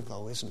subtle,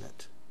 though, isn't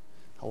it?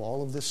 How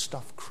all of this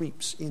stuff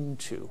creeps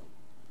into,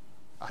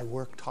 I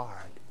worked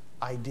hard,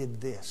 I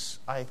did this,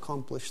 I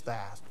accomplished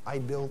that, I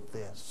built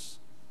this.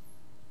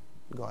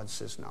 God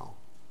says, no.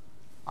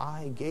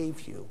 I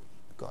gave you,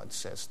 God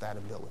says, that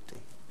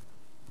ability.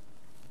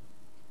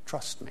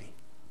 Trust me.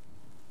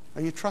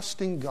 Are you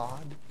trusting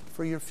God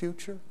for your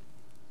future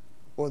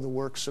or the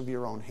works of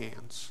your own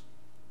hands?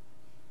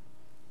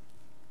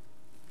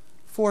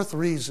 Fourth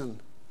reason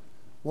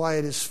why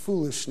it is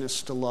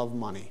foolishness to love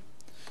money.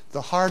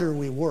 The harder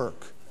we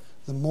work,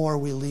 the more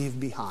we leave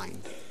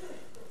behind.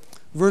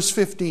 Verse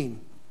 15.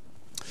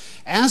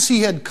 As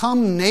he had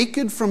come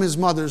naked from his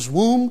mother's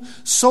womb,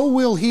 so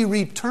will he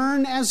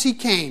return as he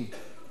came.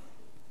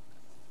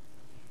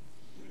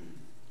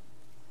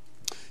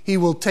 He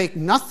will take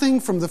nothing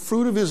from the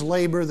fruit of his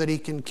labor that he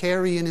can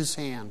carry in his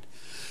hand.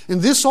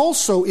 And this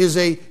also is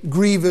a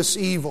grievous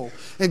evil.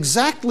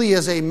 Exactly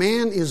as a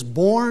man is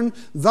born,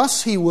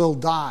 thus he will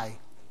die.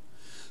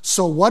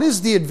 So what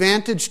is the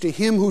advantage to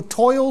him who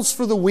toils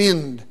for the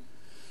wind?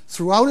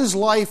 Throughout his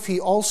life he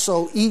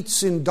also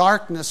eats in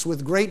darkness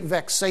with great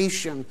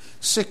vexation,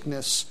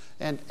 sickness,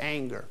 and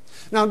anger.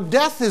 Now,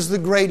 death is the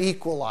great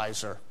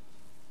equalizer.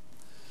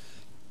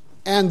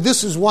 And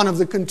this is one of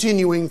the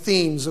continuing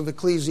themes of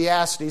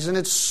Ecclesiastes. And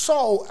it's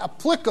so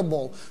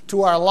applicable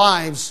to our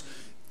lives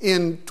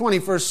in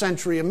 21st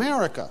century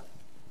America.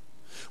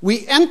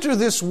 We enter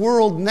this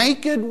world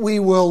naked, we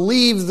will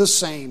leave the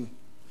same.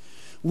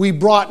 We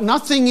brought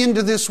nothing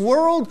into this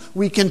world,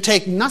 we can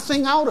take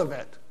nothing out of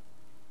it.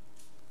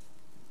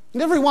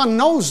 And everyone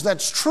knows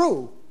that's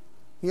true,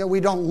 yet we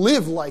don't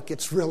live like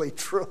it's really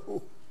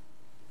true.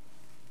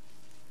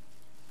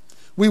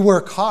 We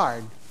work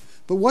hard,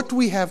 but what do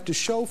we have to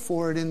show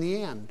for it in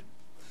the end?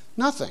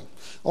 Nothing.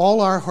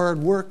 All our hard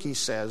work, he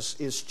says,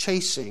 is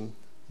chasing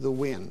the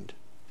wind.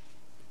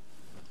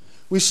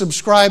 We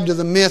subscribe to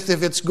the myth,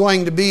 if it's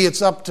going to be,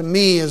 it's up to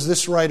me, as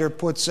this writer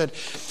puts it.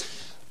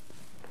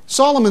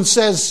 Solomon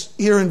says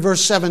here in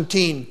verse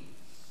 17,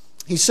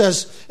 he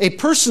says, a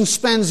person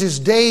spends his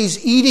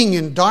days eating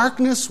in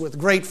darkness with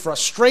great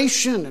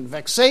frustration and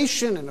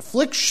vexation and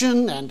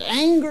affliction and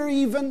anger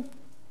even.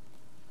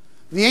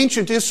 The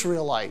ancient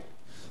Israelite,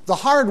 the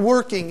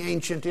hard-working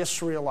ancient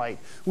Israelite,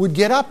 would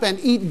get up and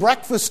eat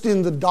breakfast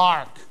in the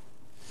dark.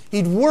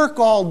 He'd work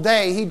all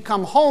day. He'd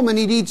come home and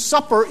he'd eat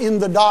supper in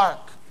the dark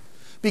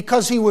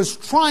because he was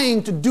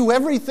trying to do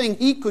everything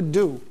he could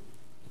do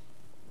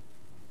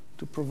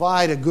to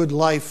provide a good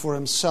life for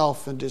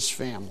himself and his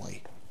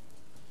family.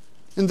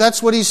 And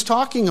that's what he's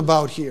talking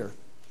about here.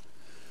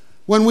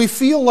 When we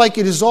feel like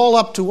it is all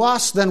up to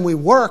us, then we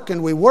work,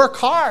 and we work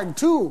hard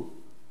too.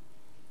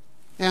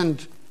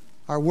 And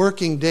our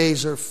working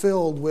days are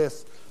filled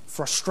with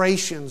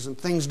frustrations, and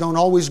things don't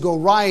always go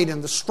right,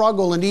 and the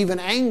struggle and even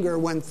anger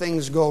when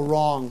things go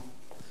wrong.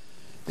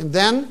 And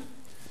then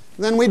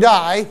we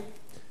die,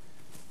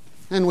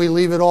 And we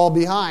leave it all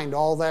behind,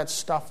 all that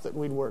stuff that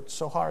we'd worked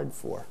so hard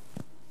for.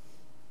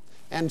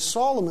 And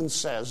Solomon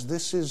says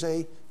this is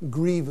a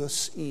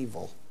grievous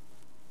evil.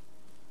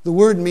 The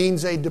word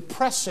means a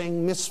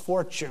depressing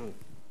misfortune.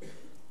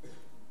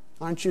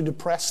 Aren't you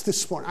depressed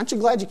this morning? Aren't you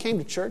glad you came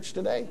to church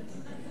today?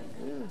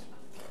 Yeah.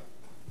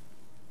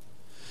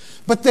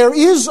 But there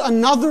is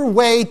another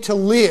way to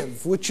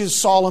live, which is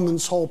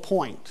Solomon's whole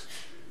point.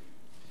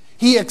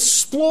 He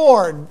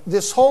explored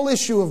this whole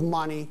issue of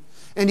money,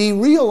 and he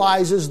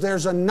realizes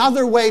there's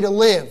another way to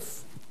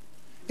live.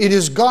 It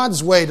is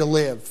God's way to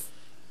live.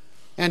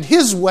 And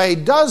His way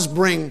does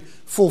bring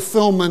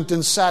fulfillment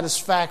and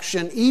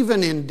satisfaction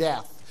even in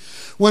death.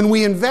 When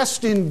we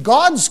invest in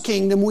God's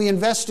kingdom, we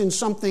invest in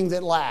something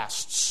that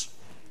lasts.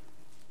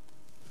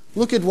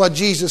 Look at what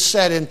Jesus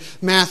said in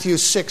Matthew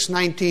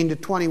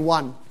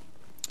 6:19-21.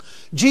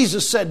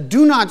 Jesus said,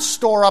 "Do not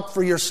store up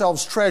for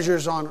yourselves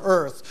treasures on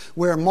earth,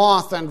 where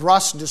moth and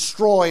rust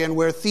destroy and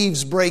where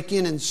thieves break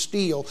in and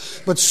steal.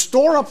 But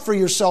store up for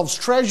yourselves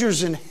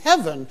treasures in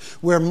heaven,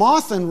 where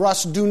moth and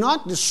rust do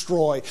not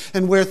destroy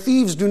and where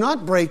thieves do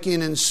not break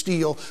in and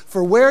steal.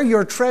 For where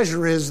your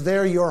treasure is,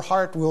 there your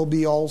heart will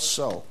be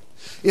also.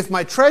 If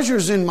my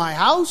treasure's in my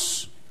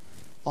house,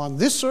 on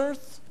this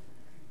earth,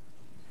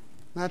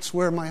 that's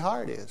where my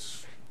heart is.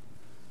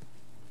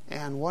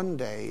 And one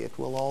day it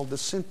will all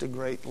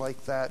disintegrate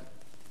like that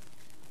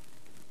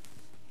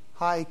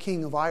High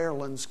King of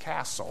Ireland's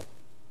castle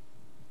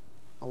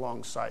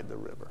alongside the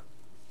river."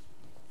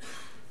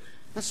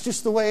 That's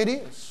just the way it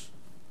is.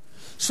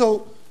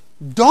 So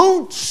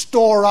don't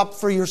store up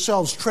for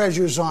yourselves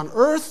treasures on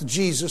earth,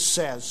 Jesus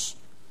says,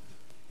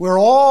 where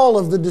all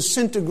of the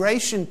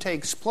disintegration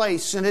takes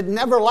place and it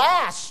never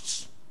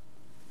lasts.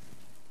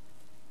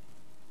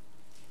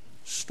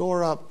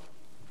 Store up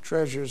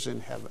treasures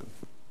in heaven,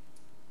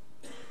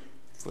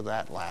 for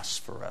that lasts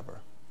forever.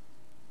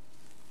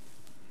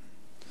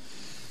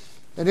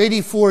 At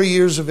 84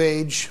 years of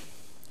age,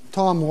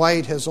 Tom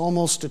White has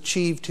almost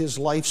achieved his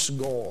life's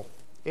goal.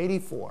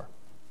 84.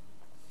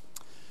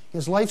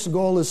 His life's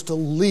goal is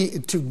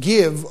to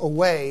give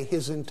away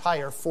his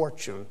entire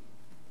fortune.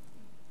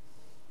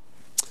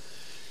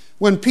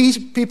 When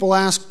people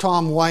ask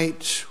Tom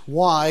White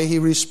why, he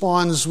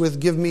responds with,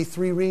 "Give me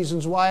 3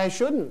 reasons why I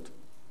shouldn't."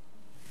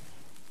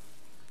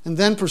 And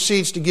then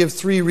proceeds to give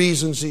 3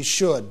 reasons he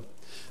should.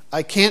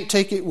 I can't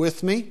take it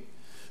with me,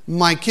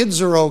 my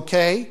kids are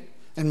okay,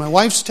 and my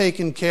wife's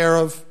taken care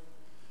of,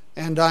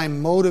 and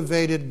I'm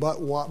motivated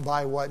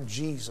by what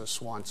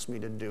Jesus wants me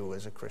to do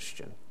as a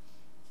Christian.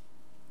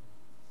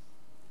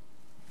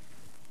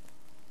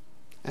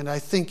 And I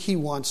think He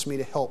wants me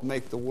to help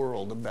make the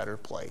world a better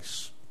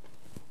place.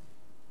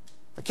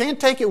 I can't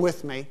take it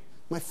with me,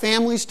 my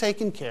family's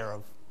taken care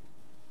of,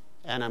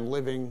 and I'm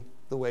living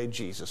the way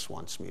Jesus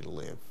wants me to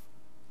live,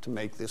 to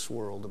make this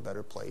world a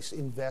better place.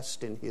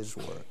 Invest in His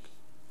work.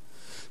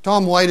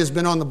 Tom White has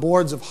been on the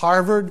boards of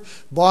Harvard,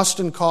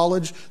 Boston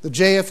College, the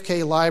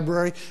JFK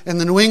Library,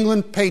 and the New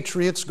England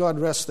Patriots, God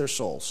rest their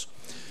souls.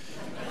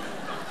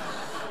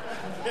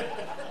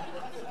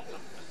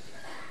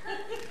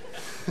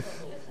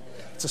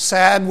 It's a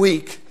sad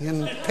week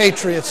in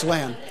Patriots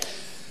land.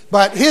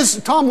 But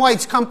Tom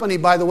White's company,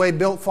 by the way,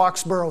 built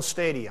Foxborough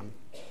Stadium.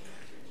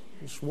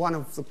 It's one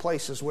of the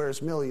places where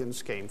his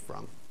millions came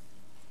from.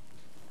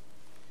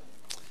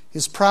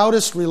 His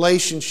proudest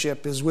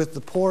relationship is with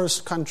the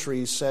poorest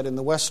country, he said, in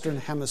the Western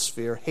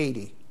Hemisphere,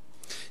 Haiti.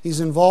 He's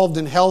involved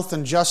in health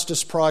and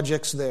justice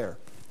projects there.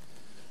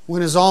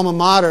 When his alma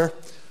mater,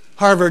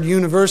 Harvard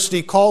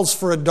University, calls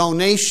for a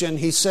donation,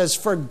 he says,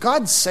 "For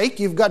God's sake,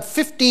 you've got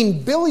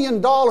 $15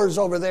 billion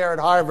over there at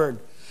Harvard,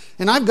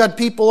 and I've got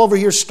people over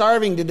here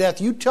starving to death.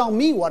 You tell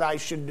me what I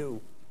should do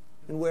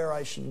and where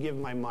I should give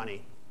my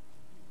money."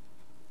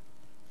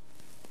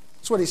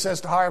 That's what he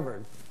says to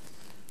Harvard.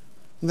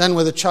 And then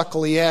with a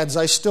chuckle he adds,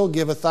 "I still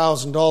give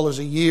 $1,000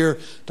 a year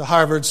to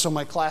Harvard so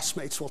my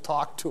classmates will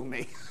talk to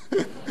me."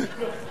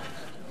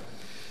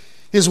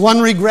 His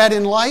one regret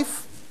in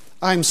life?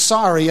 "I'm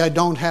sorry I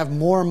don't have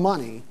more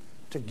money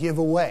to give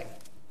away."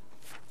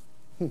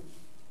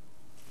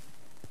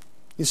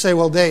 You say,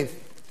 "Well, Dave,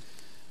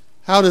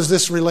 how does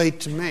this relate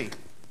to me?"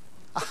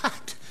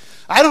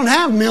 I don't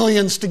have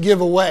millions to give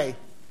away.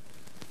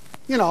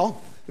 You know,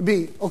 it'd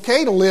be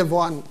okay to live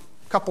on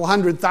couple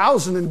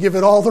 $100,000 and give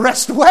it all the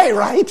rest away,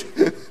 right?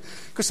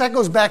 Because that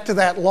goes back to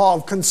that law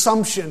of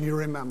consumption, you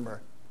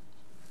remember.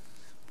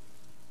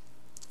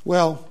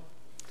 Well,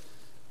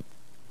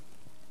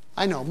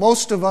 I know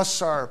most of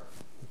us are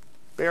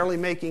barely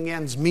making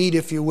ends meet,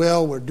 if you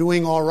will. We're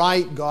doing all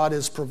right. God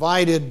has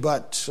provided,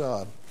 but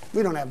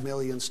we don't have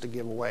millions to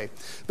give away.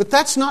 But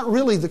that's not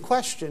really the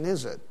question,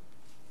 is it?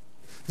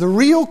 The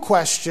real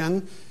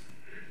question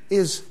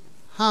is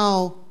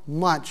how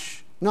much.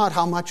 Not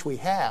how much we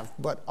have,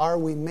 but are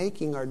we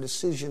making our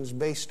decisions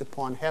based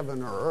upon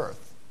heaven or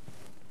earth?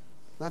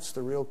 That's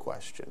the real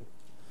question.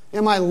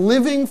 Am I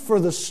living for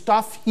the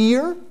stuff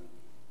here,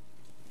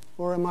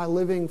 or am I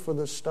living for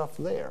the stuff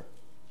there?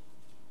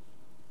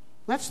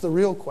 That's the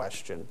real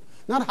question.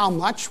 Not how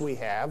much we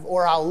have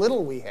or how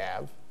little we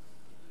have,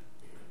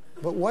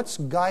 but what's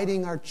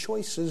guiding our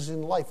choices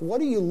in life?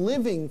 What are you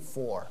living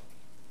for?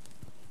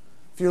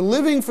 If you're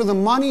living for the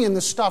money and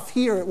the stuff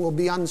here, it will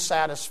be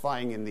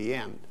unsatisfying in the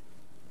end.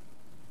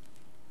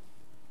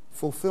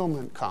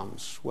 Fulfillment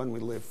comes when we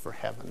live for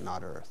heaven,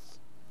 not earth.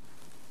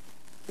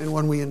 And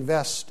when we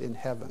invest in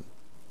heaven.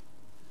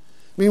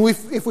 I mean,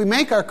 if we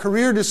make our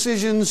career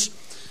decisions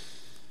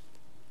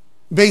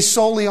based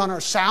solely on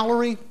our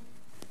salary,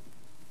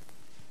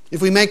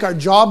 if we make our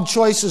job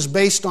choices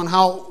based on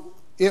how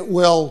it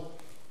will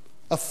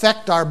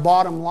affect our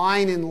bottom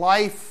line in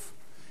life,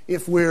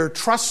 if we're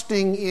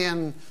trusting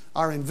in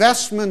our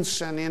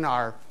investments and in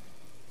our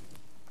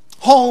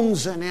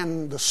homes and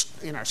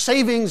in our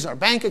savings, our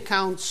bank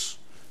accounts,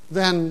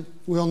 then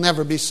we'll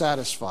never be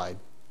satisfied.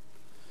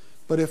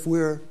 But if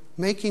we're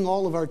making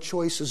all of our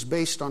choices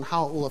based on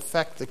how it will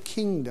affect the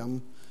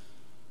kingdom,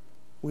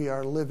 we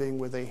are living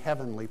with a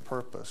heavenly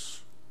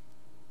purpose.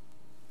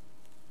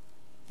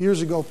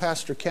 Years ago,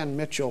 Pastor Ken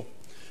Mitchell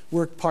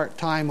worked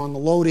part-time on the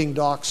loading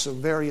docks of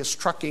various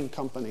trucking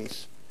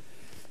companies.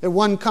 At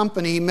one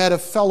company, he met a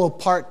fellow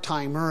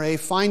part-timer, a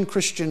fine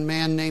Christian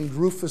man named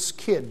Rufus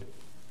Kidd.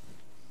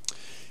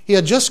 He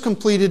had just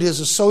completed his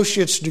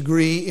associate's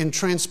degree in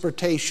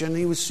transportation.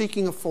 He was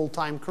seeking a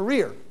full-time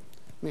career.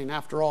 I mean,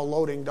 after all,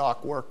 loading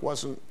dock work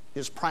wasn't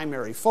his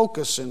primary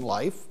focus in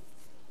life.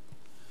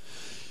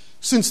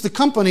 Since the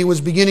company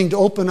was beginning to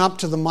open up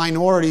to the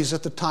minorities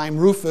at the time,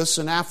 Rufus,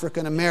 an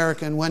African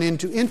American, went in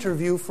to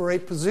interview for a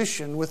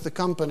position with the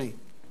company.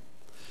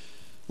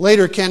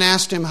 Later, Ken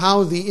asked him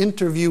how the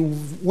interview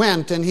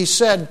went, and he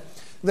said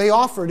they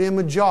offered him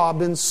a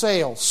job in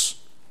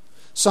sales,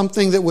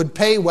 something that would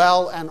pay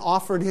well and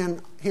offered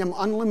him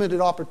unlimited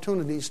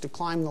opportunities to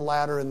climb the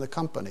ladder in the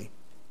company.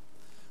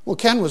 Well,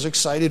 Ken was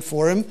excited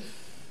for him,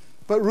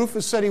 but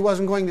Rufus said he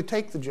wasn't going to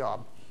take the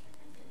job.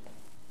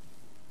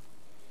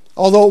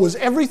 Although it was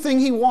everything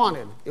he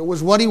wanted, it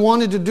was what he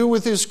wanted to do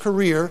with his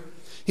career,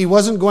 he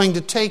wasn't going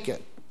to take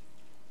it.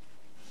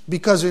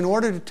 Because in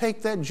order to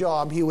take that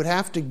job, he would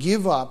have to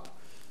give up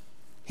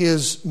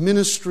his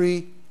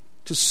ministry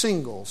to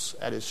singles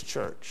at his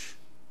church.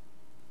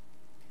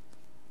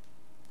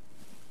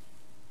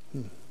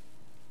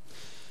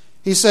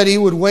 He said he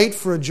would wait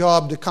for a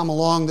job to come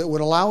along that would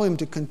allow him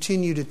to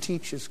continue to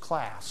teach his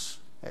class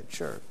at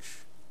church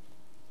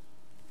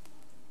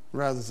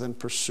rather than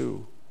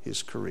pursue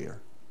his career.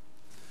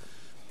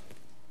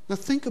 Now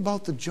think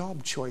about the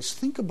job choice.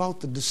 Think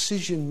about the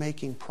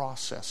decision-making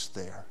process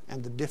there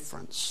and the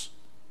difference.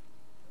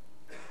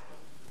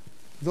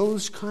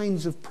 Those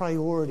kinds of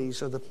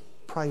priorities are the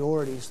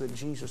priorities that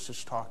Jesus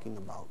is talking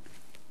about.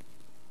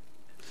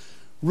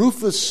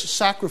 Rufus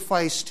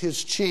sacrificed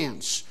his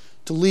chance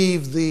to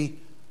leave the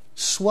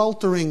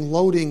sweltering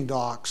loading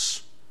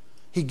docks.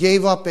 He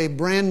gave up a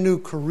brand new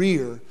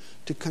career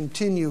to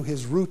continue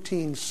his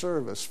routine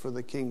service for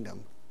the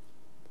kingdom.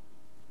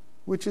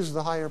 Which is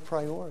the higher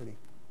priority?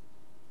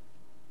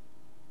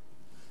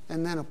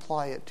 And then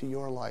apply it to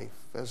your life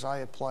as I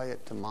apply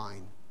it to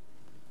mine.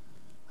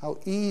 How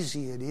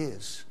easy it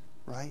is,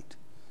 right,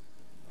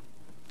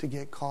 to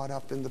get caught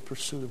up in the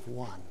pursuit of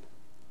one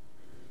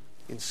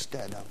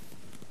instead of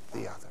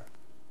the other.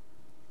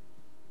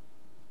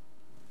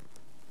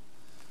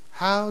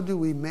 How do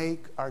we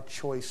make our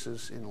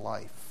choices in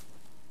life?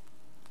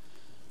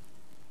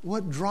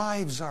 What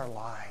drives our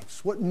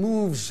lives? What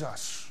moves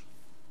us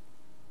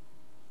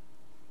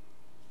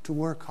to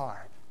work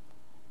hard?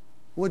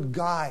 What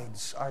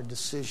guides our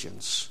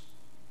decisions?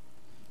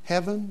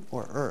 Heaven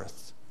or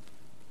earth?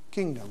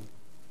 Kingdom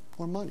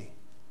or money?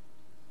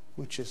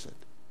 Which is it?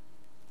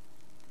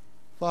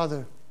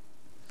 Father,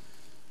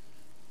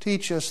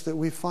 teach us that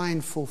we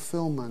find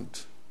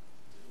fulfillment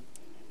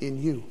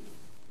in you.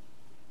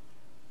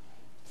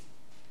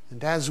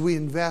 And as we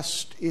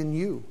invest in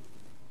you,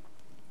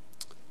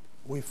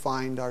 we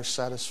find our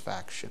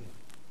satisfaction.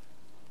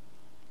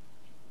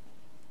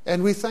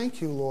 And we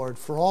thank you, Lord,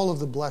 for all of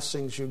the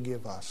blessings you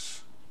give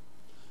us.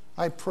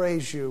 I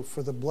praise you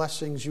for the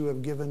blessings you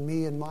have given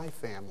me and my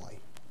family,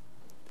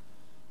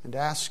 and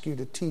ask you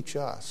to teach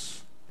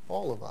us,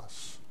 all of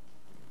us,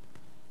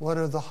 what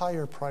are the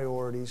higher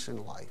priorities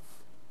in life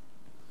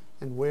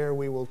and where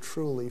we will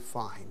truly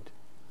find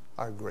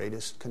our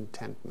greatest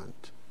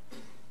contentment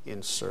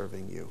in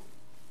serving you.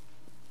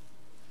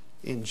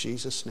 In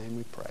Jesus' name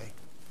we pray.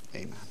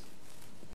 Amen.